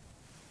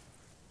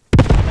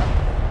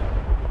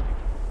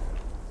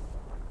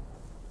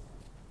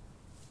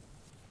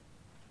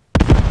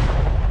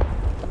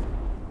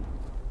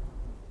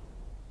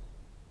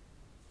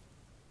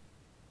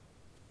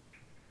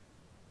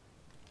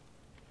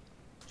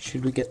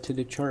 Should we get to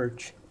the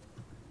church?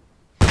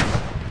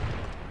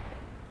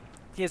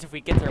 Yes, if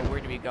we get there,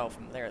 where do we go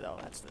from there, though?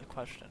 That's the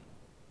question.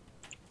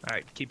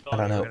 Alright, keep I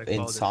don't know.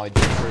 Inside the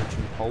church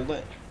and hold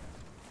it.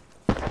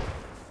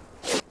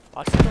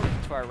 Watch the building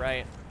to our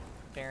right,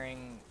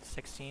 bearing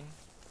 16.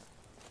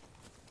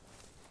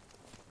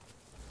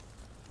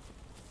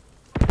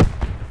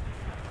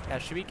 Yeah,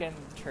 should we get in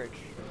the church?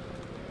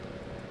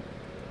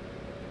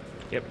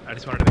 Yep, I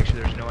just wanted to make sure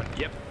there's no one.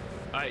 Yep.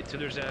 Alright, so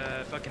there's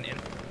a fucking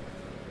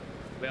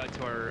way out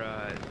to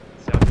our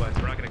southwest.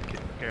 We're not gonna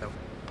care.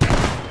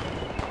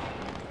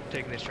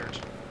 Taking this church.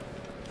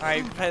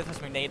 Alright, probably put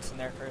some grenades in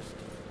there first.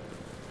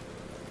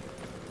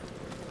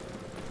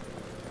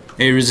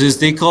 Hey, Resist,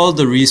 they called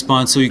the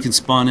respawn so you can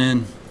spawn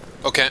in.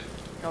 Okay.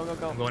 Go.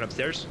 I'm going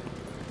upstairs.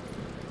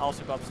 I'll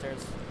also go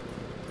upstairs.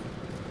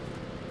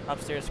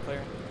 Upstairs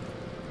clear.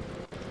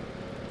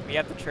 We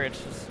have the church,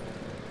 just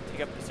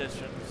take up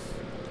positions.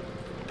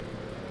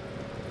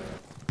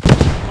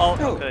 Oh,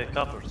 okay,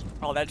 coppers.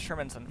 Oh, that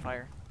Sherman's on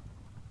fire.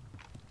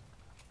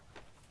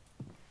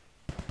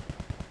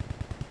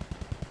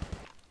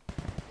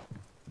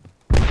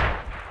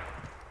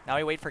 Now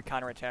we wait for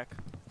counterattack.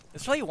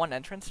 There's really one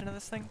entrance into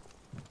this thing?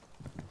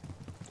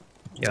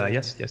 Yeah,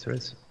 yes there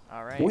is.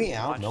 Alright. We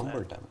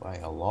outnumbered them by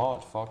a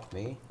lot, fuck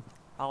me.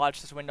 I'll watch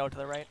this window to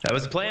the right. That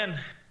was the plan.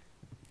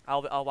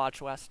 I'll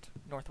watch west,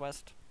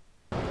 northwest.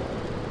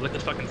 Look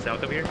at fucking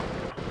south over here.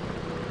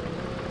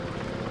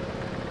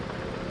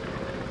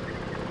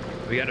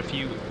 We got a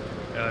few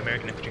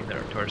American infantry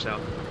there to our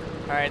south.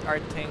 Alright,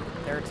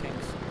 their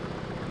tanks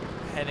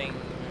heading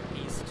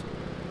east.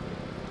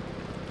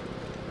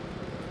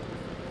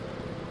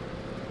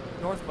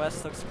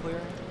 Northwest looks clear.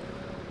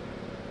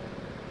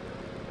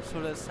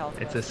 So does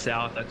southwest. It's the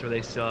south, that's where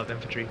they still have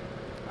infantry.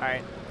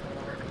 Alright.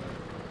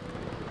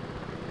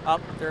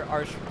 Up, there's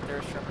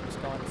Sherman's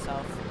going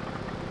south.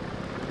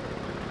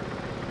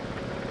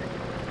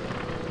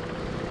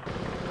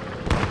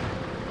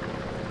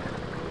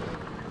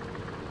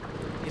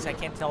 Because I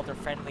can't tell if they're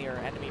friendly or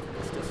enemy from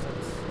this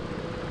distance.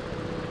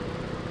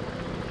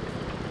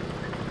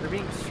 We're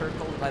being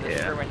circled by the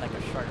Sherman like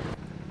a shark.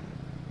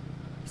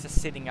 He's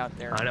just sitting out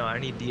there. I know, I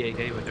need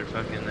DAK with their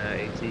fucking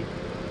AT.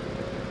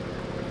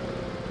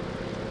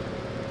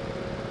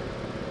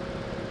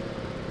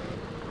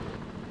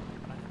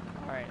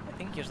 Alright, I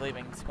think he's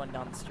leaving. He's going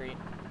down the street.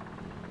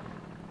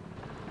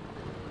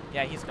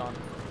 Yeah, he's gone.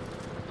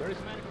 Where's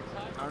the medical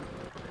side?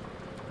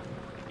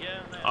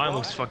 I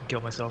almost fucking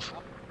killed myself.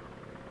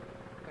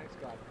 Thanks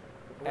God.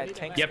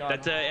 Tank's Yep, gone.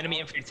 that's enemy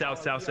infantry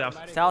south. South,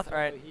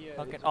 alright.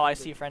 Okay. Oh, I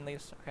see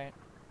friendlies. Okay.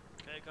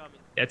 Yeah,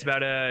 it's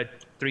about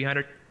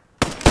 300.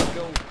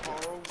 Go,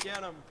 Carl,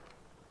 get him.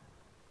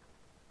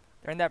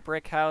 They're in that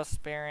brick house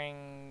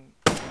bearing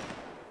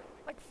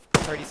like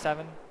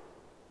 37.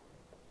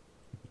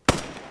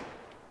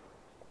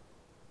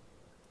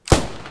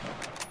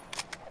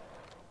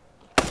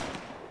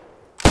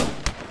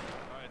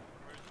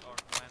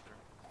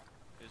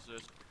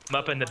 I'm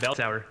up in the bell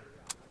tower.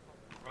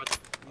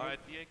 Alright,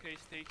 DAK,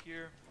 stay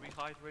here,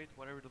 rehydrate,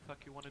 whatever the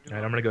fuck you want to do.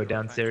 Alright, I'm gonna go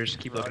downstairs,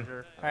 keep looking.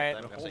 Alright,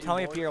 tell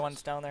me if your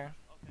one's down there.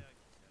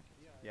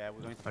 Yeah,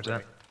 we're going to. Watch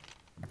that.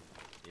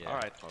 Yeah.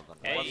 Alright,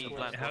 hey,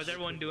 how's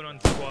everyone doing on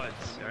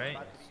squads, alright?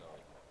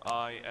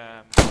 I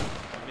am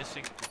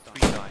missing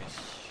 3 guys,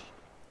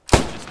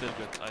 which is still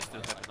good. I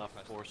still have enough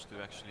force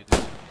to actually do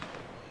it.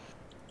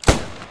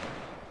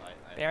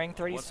 Bearing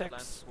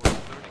 36.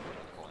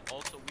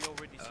 Also, we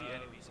already see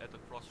enemies at the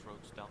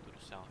crossroads down to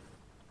the south.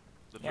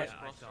 The Yeah. first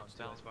crossroads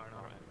down are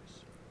our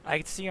enemies. I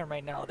can see them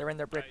right now. They're in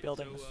their brick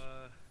buildings. So,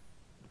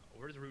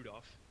 where's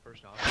Rudolph,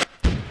 first off?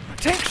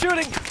 Tank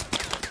shooting! I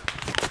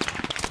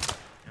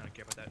don't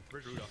care about that.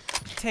 Where's Rudolph?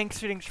 Tank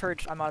shooting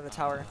church. I'm out of the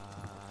tower.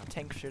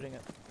 Tank shooting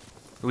it.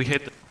 We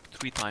hit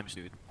 3 times,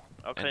 dude.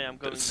 Okay, I'm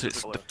going to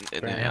the left.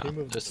 Yeah, you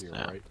move to your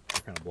right.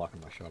 You're kind of blocking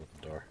my shot at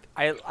the door.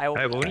 I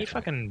Alright, well, we need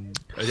fucking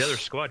the other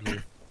squad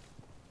here.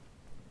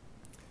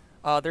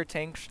 Their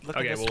tanks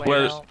looking Okay, this way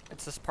well, now.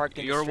 It's just parked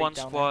in the You're street one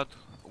down squad,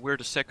 we're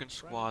the second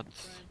squad.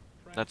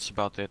 That's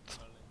about it.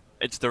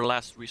 It's their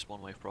last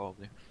respawn wave,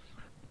 probably.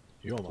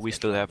 We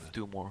still have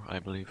 2 more, I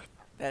believe.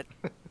 there.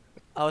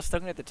 I was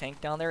looking at the tank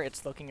down there.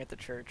 It's looking at the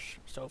church.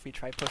 So if we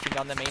try pushing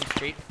down the main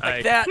street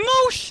like that,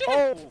 no shit!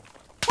 Oh,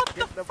 what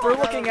the? We're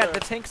looking at the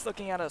tank's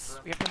looking at us.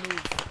 We have to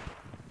move.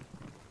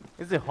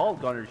 Is the hull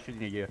gunner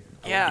shooting at you?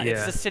 Yeah,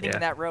 it's just sitting in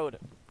that road.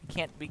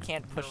 We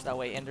can't push that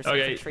way. And there's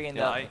infantry in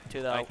the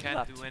to the I can't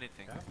left. do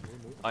anything.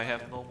 I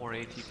have no more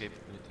AT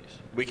capabilities.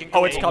 We can.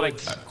 Oh, it's coming.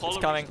 Call It's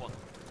a coming. respawn.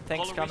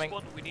 Tank's Call a coming.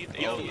 respawn. We need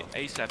AT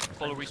ASAP.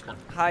 Follow respawn.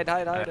 Hide.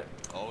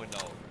 Oh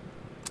no.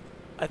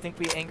 I think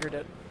we angered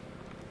it.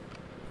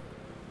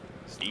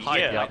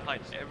 Hide.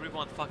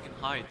 Everyone fucking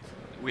hide.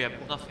 We have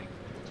nothing.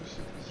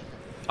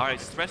 Alright,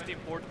 stress the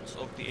importance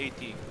of the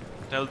AT.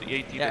 Tell the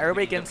AT that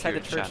everybody we get need inside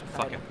them the here in church chat. and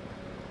Fuck hide. it.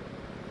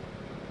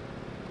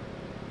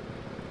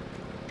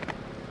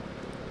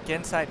 Get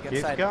inside.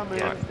 He's coming.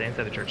 Yeah, stay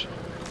inside the church.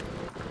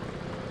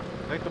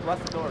 Take the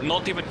blast door.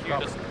 Not even here.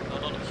 No.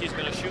 He's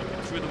gonna shoot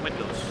through the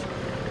windows.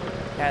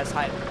 Yeah, it's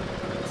hide.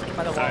 It's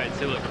by the wall. Alright,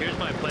 so look, here's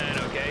my plan,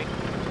 okay?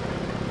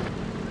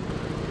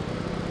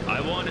 I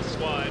want a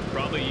squad,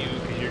 probably you,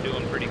 because you're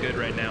doing pretty good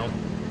right now.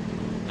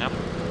 Yep.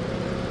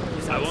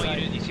 I want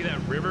you to, you see that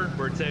river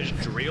where it says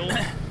Driel?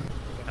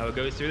 How it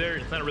goes through there?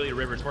 It's not really a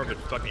river, it's more of a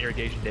fucking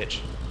irrigation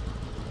ditch.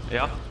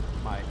 Yeah?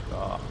 My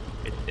god.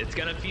 It's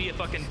gonna be a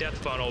fucking death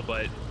funnel,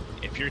 but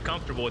if you're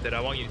comfortable with it,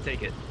 I want you to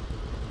take it.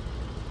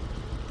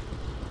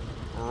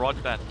 Rod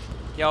that.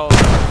 Yo.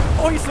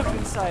 Oh, he's looking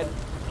inside.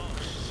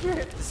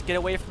 Shit. Just get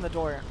away from the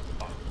door.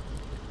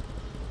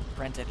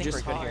 Brent, I think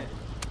we're good here.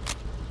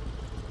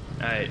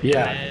 Alright,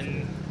 Yeah. and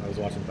then I was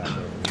watching back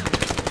there.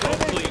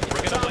 hopefully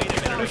we're gonna wait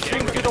a minute, okay?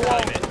 Shooting We're through gonna the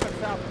wall. time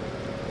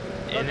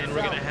it. And then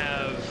we're gonna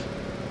have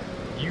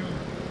you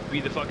be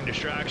the fucking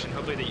distraction.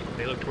 Hopefully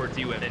they look towards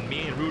you, and then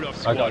me and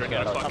Rudolph's squad are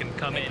gonna fucking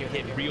come in and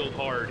hit real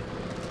hard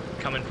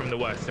coming from the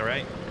west,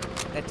 alright?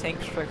 That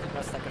tank's striking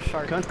us like a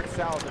shark. Country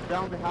south, they're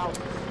down the house.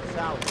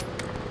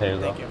 South. There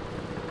you Thank go. you.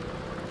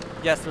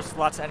 Yes, there's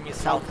lots of enemies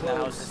south in the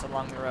houses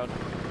along the road.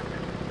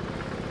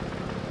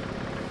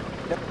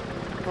 In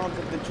front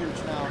of the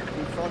church now.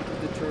 In front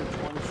of the church.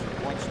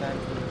 One stand,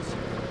 please.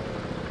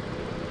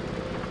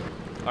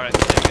 Alright,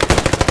 take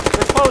it.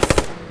 We're close!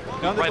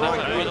 Down the Right door,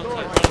 outside, right door.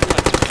 outside.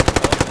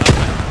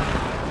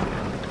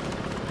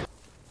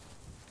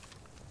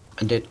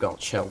 I did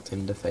got shelled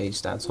in the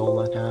face, that's all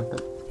that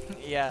happened.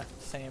 Yeah,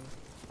 same.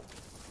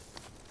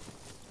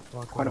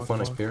 Quite a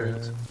fun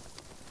experience.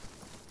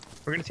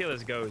 We're gonna see how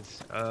this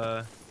goes.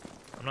 I'm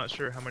not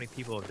sure how many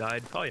people have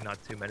died. Probably not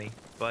too many,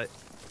 but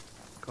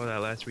call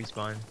that last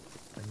respawn,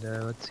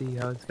 and let's see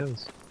how this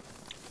goes.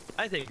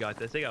 I think they got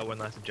this. They got one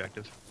last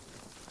objective.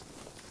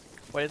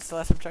 What is the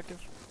last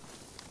objective?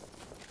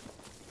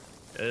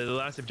 The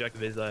last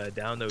objective is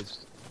down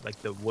those, like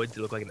the woods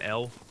that look like an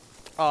L.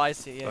 Oh, I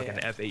see. Yeah, like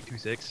yeah. an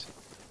F826.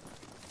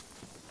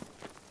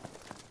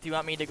 Do you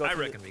want me to go? I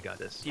through reckon we got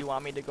this. Do you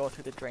want me to go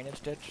through the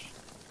drainage ditch?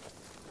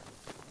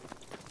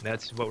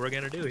 That's what we're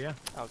gonna do, yeah.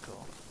 Oh,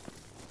 cool.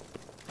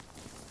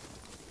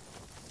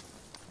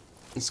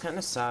 It's kind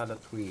of sad that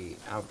we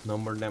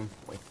outnumber them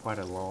like quite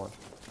a lot.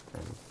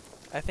 And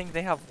I think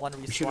they have one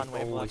we should respawn have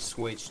wave always left.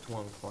 switched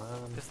one clan.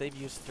 Because they've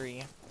used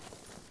 3.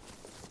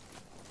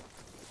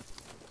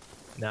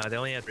 Nah, they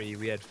only had 3.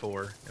 We had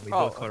 4, and we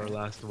Oh, both caught our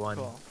last one.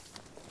 Cool.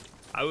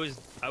 I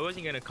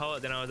wasn't gonna call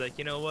it. Then I was like,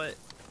 you know what?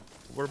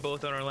 We're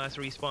both on our last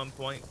respawn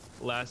point,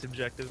 last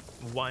objective.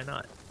 Why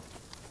not?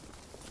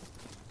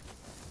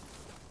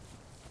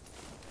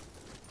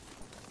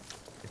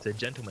 It's a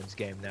gentleman's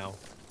game now.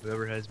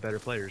 Whoever has better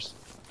players.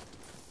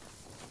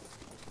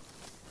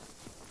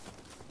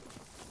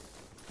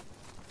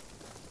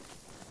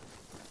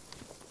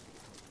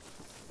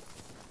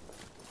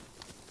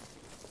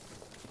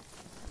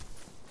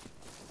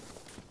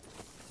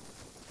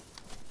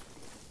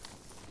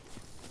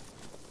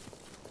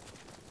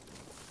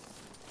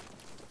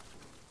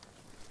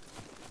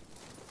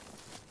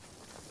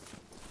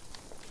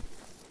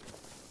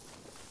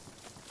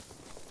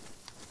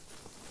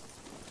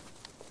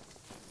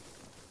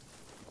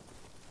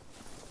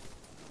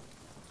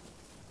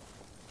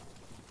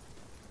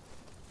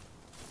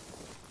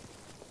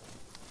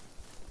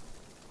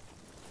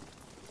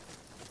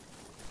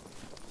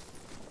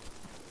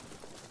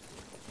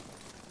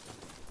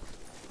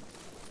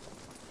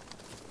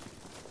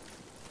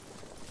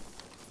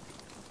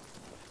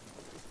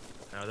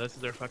 Now this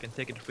is our fucking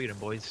ticket to freedom,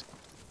 boys.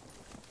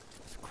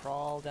 Just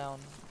crawl down.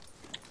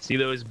 See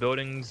those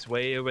buildings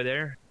way over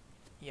there?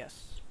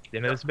 Yes. The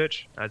end of this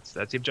bitch? That's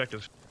the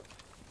objective.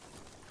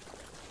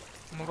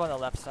 I'm gonna go on the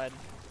left side.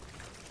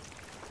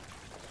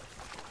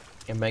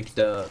 And make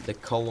the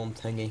column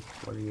thingy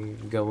where you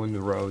go in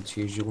the roads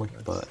usually,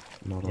 but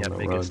not on the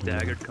make road. a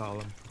staggered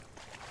column.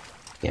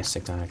 Yes,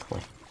 exactly.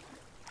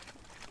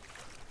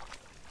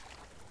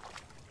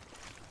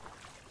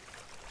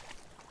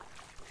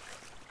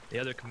 The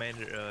other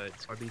commander,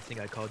 RB think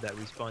I called that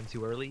respawn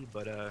too early,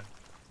 but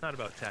it's not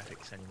about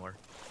tactics anymore.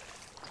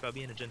 It's about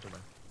being a gentleman.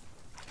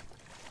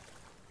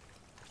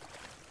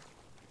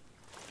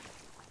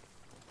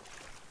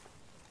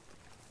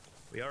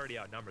 We already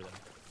outnumber them.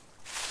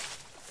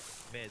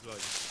 May as well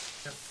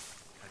just have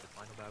the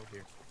final battle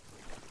here.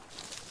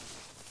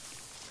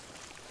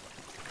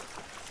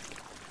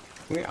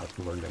 We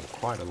outnumbered them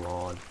quite a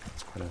lot.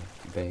 It's quite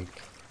a big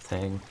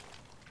thing.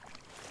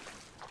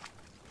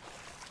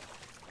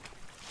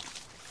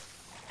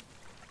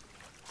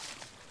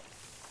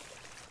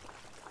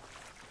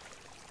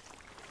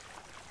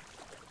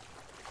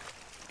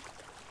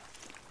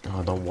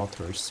 Oh, the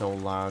water is so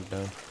loud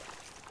though.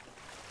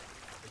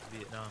 It's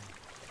Vietnam.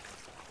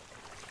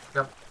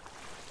 Yep.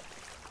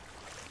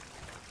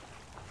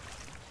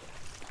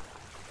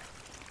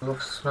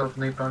 Love smelled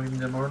napalm in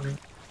the morning.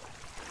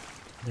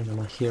 They're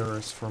gonna hear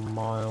us from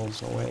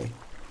miles away.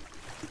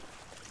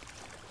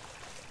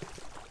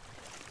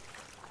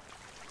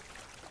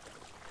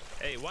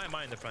 Hey, why am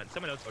I in the front?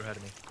 Someone else go ahead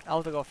of me. I'll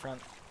have to go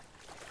front.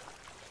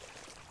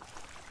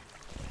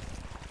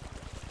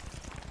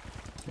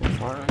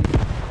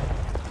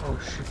 Oh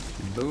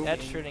shit. Boom.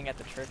 That's shooting at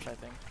the church, I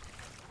think.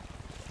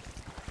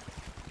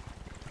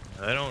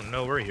 I don't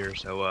know we're here,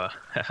 so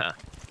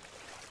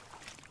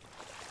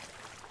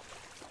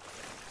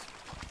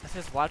Let's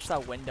just watch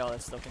that window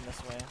that's looking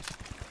this way.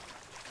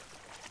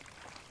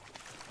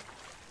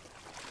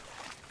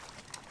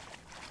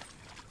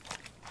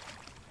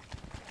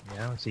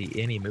 yeah, I don't see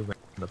any movement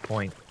on the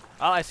point.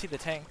 Oh, I see the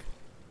tank.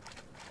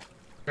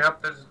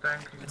 Yep, there's a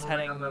tank. He's It's moving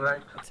heading. on the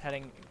right. It's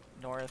heading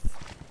north.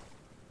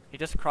 He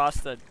just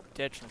crossed the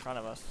ditch in front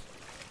of us.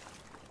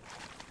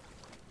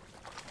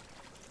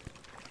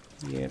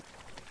 Yep.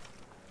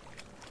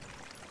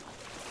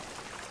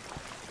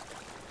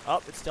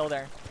 Oh, it's still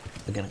there.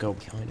 We're gonna go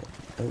behind it.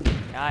 Oh.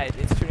 Yeah,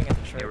 it's shooting at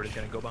the church. Yeah, we're just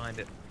gonna go behind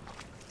it.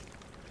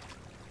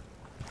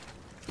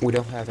 We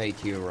don't have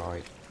AQ,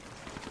 right?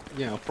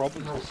 Yeah,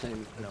 probably the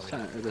same.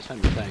 The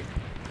same tank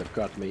that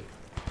got me.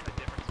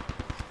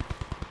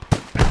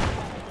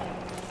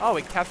 Oh,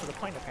 we captured the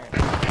point apparently.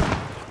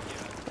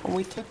 Oh,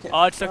 we took it.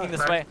 Oh, it's looking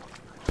this way.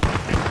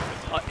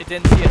 Oh, it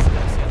didn't see us. It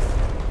didn't see us.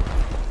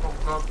 Oh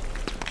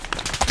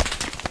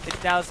god.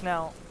 It dows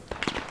now.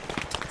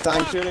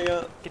 Tank shooting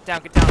up. Get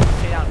down,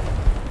 stay down.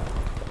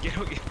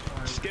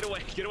 Just get away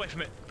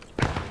from it.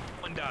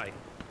 One die.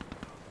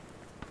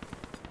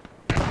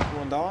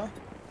 One die?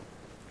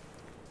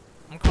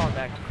 I'm calling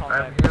back,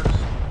 I'm here.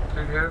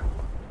 Still here.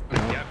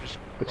 Yeah, just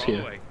It's crawl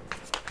here. away.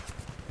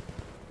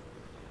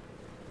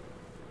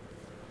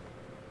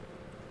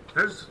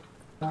 There's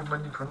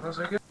movement in front of us,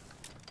 I guess.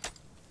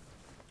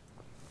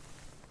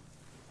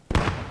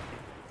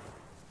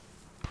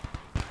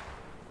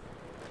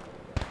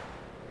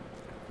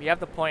 We have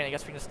the point, I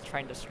guess we can just try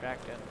and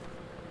distract it.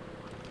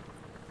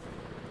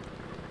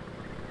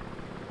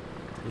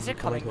 Is it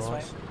coming this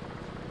way?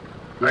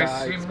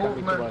 I see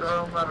movement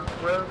around our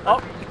 12.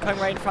 Oh, it's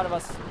coming right in front of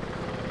us.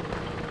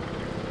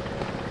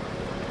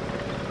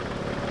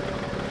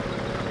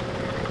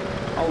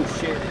 Oh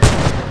shit.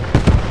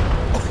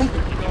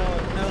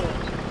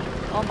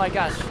 Oh my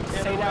gosh.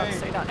 Stay down,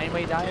 stay down.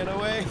 Anybody die? Get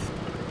away.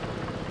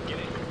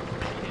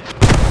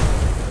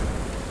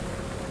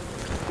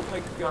 Oh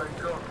my god.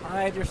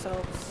 Hide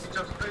yourselves. He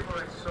just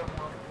vaporized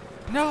someone.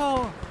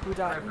 No! Who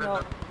died?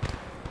 No.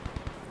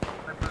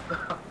 I put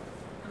down.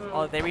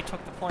 Oh, they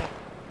retook the point.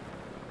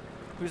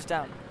 Who's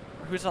down?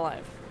 Or who's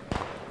alive?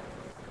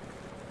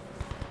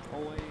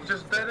 He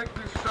just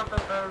directly shot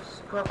at our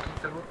squad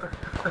leader. What the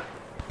hell?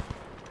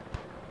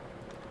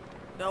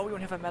 No, we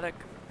don't have a medic.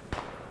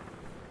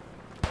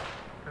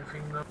 I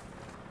think no.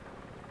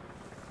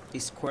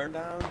 He's square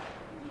down.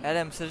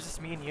 Adam, so it's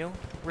just me and you?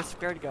 Where's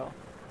Square to go?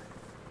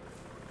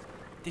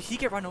 Did he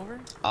get run over?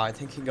 I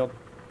think he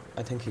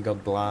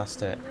got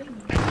blasted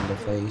in the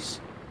face.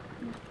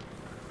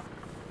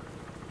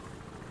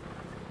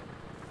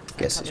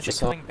 Guess it's Is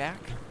just it coming back?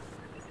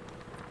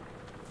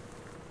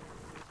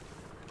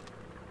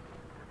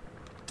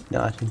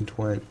 No, I think it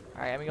went.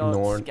 Alright, I'm gonna go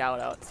north, scout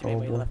out, see if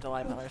anybody probably. left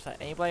alive on the other side.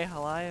 Anybody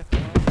alive?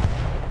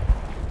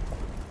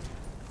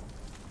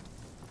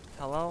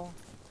 Hello?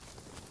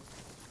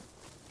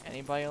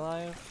 Anybody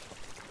alive?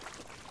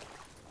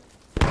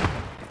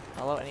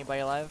 Hello, anybody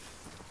alive?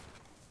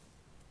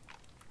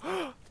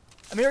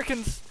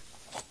 Americans!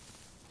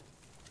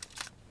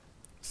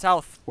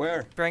 South.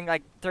 Where? Bearing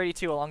like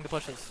 32 along the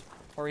bushes.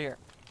 Over here.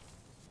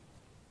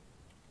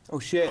 Oh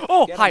shit.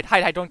 Oh, Get hide,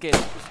 him. hide, don't get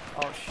it.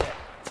 Oh shit.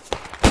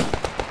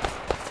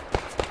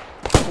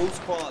 Full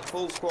squad,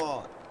 full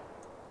squad.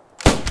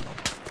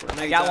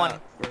 Grenades Got out, one.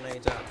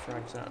 Grenades out,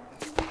 frags out.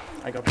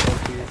 I got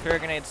one here. Spare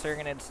grenades, spare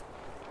grenades.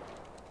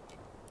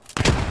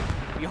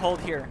 You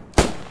hold here.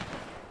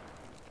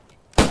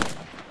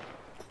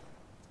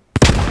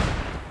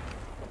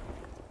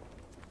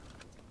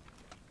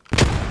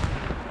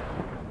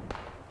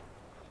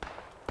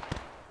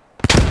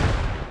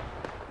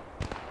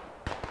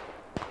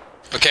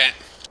 Okay.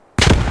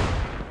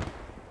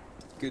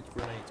 Good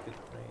grenades, good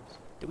grenades.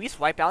 Did we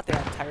swipe out their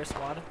entire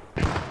squad?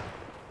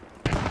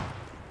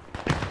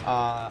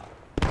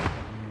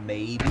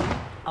 Maybe.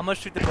 I'm gonna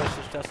shoot the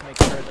bushes just to make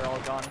sure they're all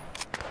gone.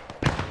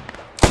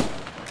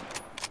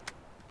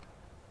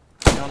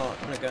 I'm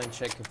gonna go and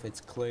check if it's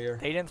clear.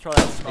 They didn't throw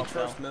that smoke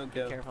throw though. smoke, Be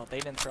though. careful. They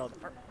didn't throw.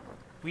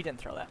 We didn't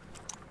throw that.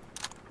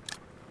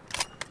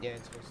 Yeah,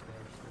 it's supposed to be.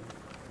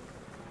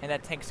 And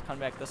that tank's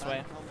coming back this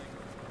way.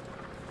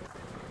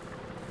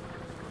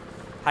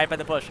 Hide by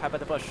the bush. Hide by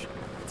the bush.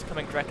 It's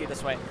coming directly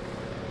this way.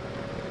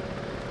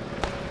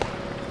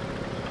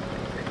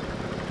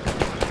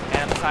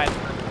 And on the side.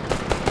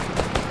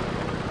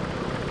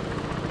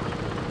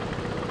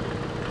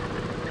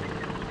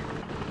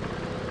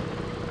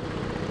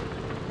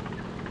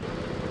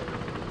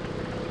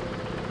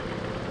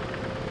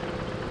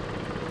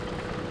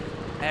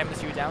 And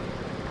is you down?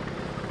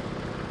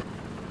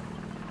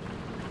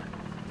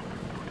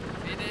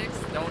 Phoenix,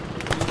 don't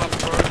move up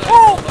further.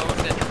 Oh! You're alone,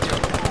 then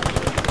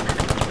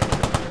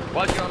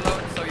while you're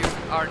alone, so you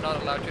are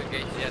not allowed to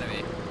engage the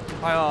enemy.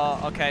 Oh,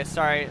 okay,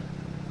 sorry.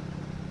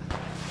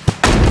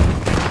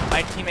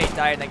 My teammate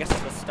died, and I guess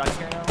I'm just stuck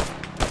here now.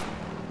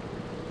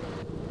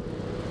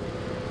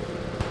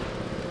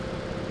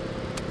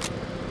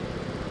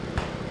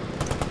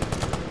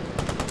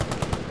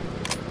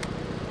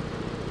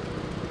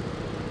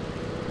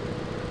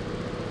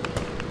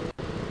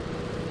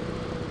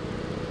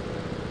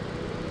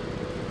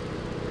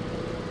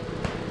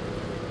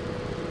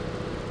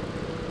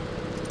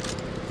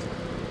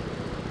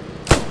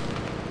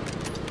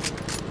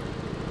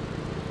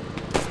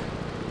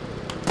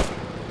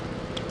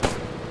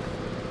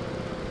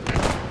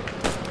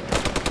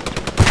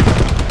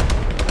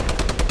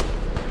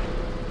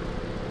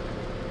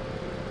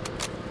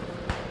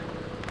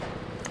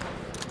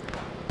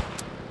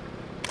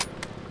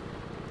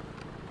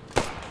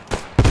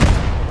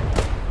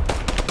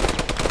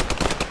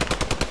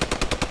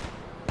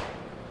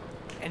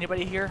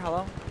 Anybody here?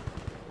 Hello?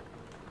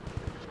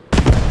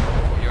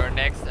 Your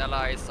next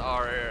allies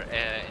are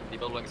in the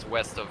buildings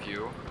west of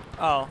you.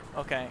 Oh,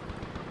 okay.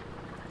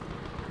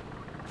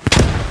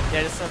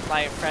 Yeah, just since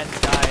my friend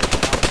died.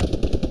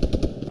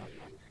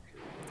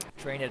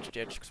 Drainage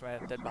ditch, because my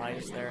dead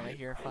body's there, and I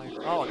hear fire.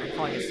 Oh, they're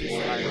calling a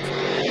ceasefire.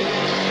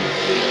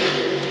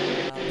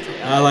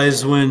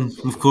 Allies win,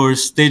 of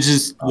course. They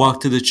just walk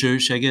to the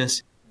church, I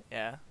guess.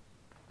 Yeah.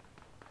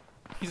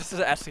 He just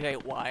doesn't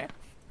estimate why.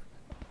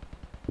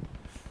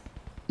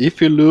 If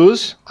you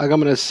lose, I'm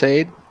gonna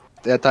say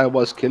that I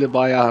was killed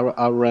by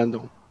a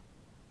random.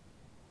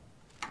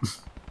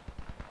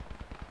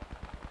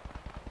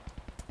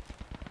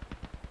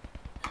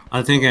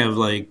 I think I have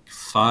like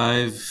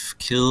 5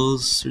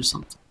 kills or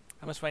something.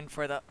 I'm just waiting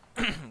for the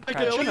That's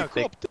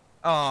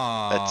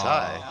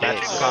high.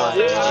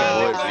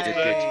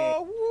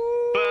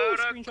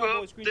 Screenshot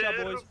boys, screenshot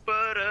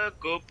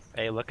boys.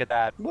 Hey, look at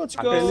that. Let's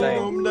I'm go. just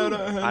saying.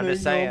 I'm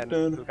just saying.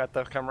 We got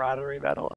the camaraderie medal.